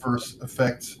adverse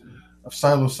effects of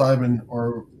psilocybin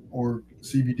or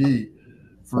CBD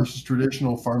versus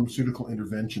traditional pharmaceutical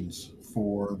interventions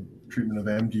for treatment of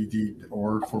MDD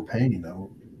or for pain.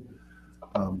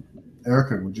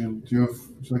 Erika, would you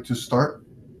like to start?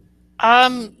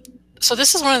 So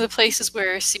this is one of the places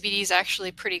where CBD is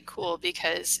actually pretty cool,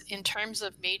 because in terms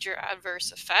of major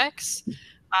adverse effects,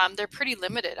 they're pretty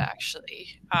limited, actually.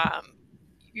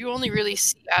 You only really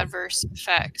see adverse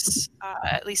effects,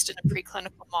 at least in a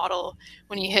preclinical model,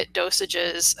 when you hit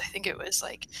dosages. I think it was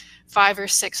like 500 or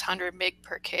 600 mg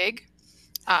per kg,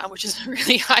 which is a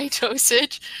really high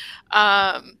dosage.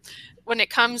 When it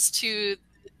comes to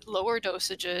lower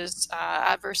dosages,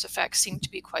 adverse effects seem to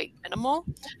be quite minimal,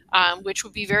 which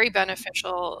would be very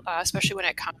beneficial, especially when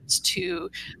it comes to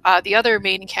the other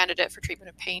main candidate for treatment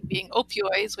of pain being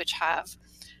opioids, which have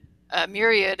a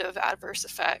myriad of adverse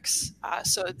effects.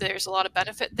 So there's a lot of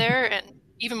benefit there, and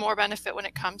even more benefit when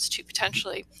it comes to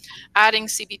potentially adding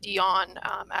CBD on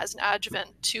as an adjuvant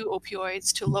to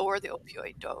opioids to lower the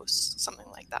opioid dose, something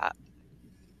like that.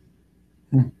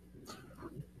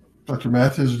 Dr.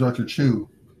 Matisz or Dr. Chue?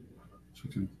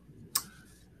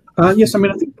 Yes, I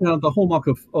mean, I think the hallmark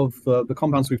of the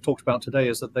compounds we've talked about today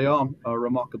is that they are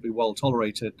remarkably well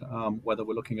tolerated, whether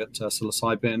we're looking at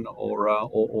psilocybin or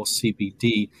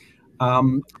CBD.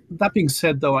 That being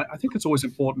said, though, I think it's always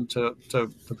important to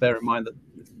bear in mind that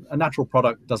a natural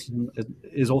product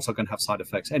is also going to have side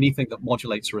effects. Anything that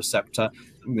modulates a receptor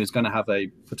is going to have a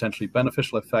potentially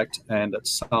beneficial effect, and at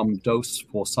some dose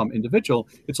for some individual,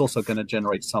 it's also going to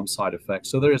generate some side effects.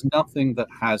 So there is nothing that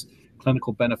has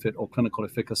clinical benefit or clinical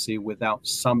efficacy without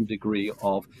some degree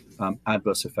of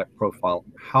adverse effect profile.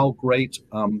 How great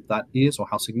that is, or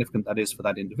how significant that is for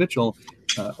that individual,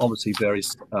 obviously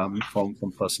varies from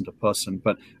person to person.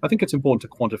 But I think it's important to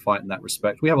quantify it in that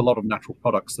respect. We have a lot of natural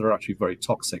products that are actually very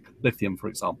toxic. Lithium, for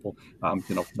example,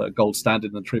 the gold standard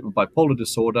in the treatment of bipolar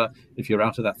disorder. If you're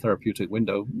out of that therapeutic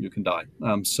window, you can die.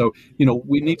 So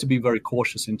we need to be very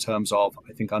cautious in terms of,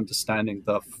 I think, understanding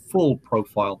the full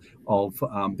profile of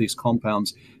these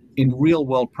compounds in real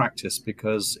world practice,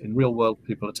 because in real world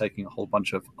people are taking a whole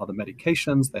bunch of other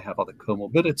medications, they have other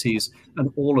comorbidities, and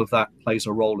all of that plays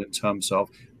a role in terms of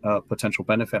potential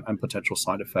benefit and potential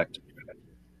side effect.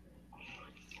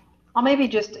 I'll maybe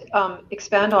just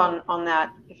expand on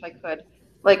that, if I could.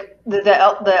 Like the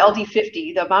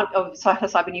LD50, the amount of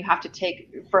psilocybin you have to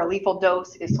take for a lethal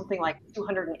dose is something like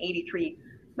 283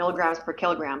 milligrams per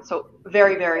kilogram. So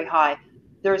very, very high.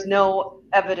 There's no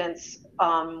evidence,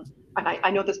 and I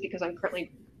know this because I'm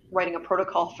currently writing a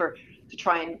protocol to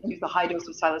try and use the high dose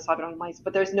of psilocybin on mice,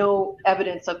 but there's no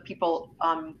evidence of people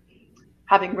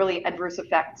having really adverse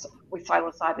effects with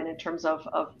psilocybin in terms of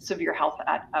severe health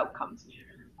outcomes.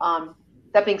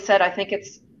 That being said, I think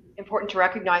it's important to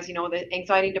recognize, that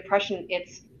anxiety and depression,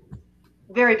 it's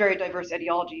very, very diverse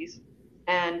etiologies.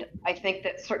 And I think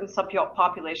that certain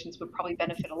subpopulations would probably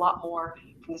benefit a lot more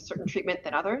from a certain treatment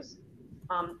than others.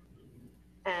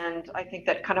 And I think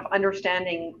that kind of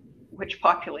understanding which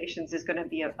populations is going to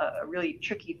be a really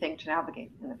tricky thing to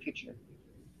navigate in the future.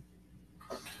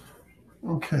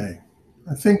 Okay,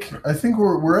 I think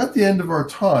we're at the end of our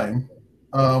time,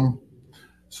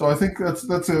 so I think that's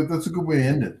a good way to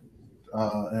end it.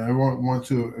 And I want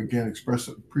to again express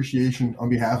appreciation on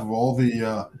behalf of all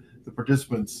the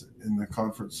participants in the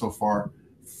conference so far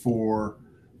for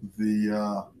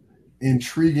the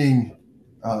intriguing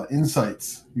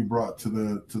insights you brought to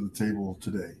the table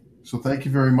today. So thank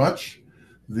you very much.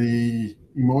 The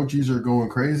emojis are going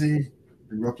crazy,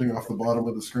 erupting off the bottom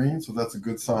of the screen, so that's a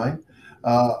good sign.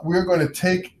 We're going to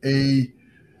take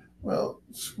we'll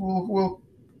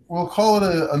call it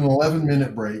an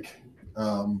 11-minute break.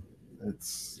 It'll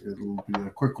be a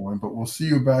quick one, but we'll see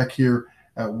you back here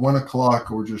at 1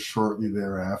 o'clock or just shortly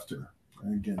thereafter.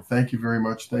 And again, thank you very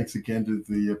much. Thanks again to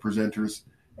the presenters.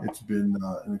 It's been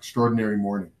an extraordinary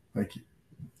morning. Thank you.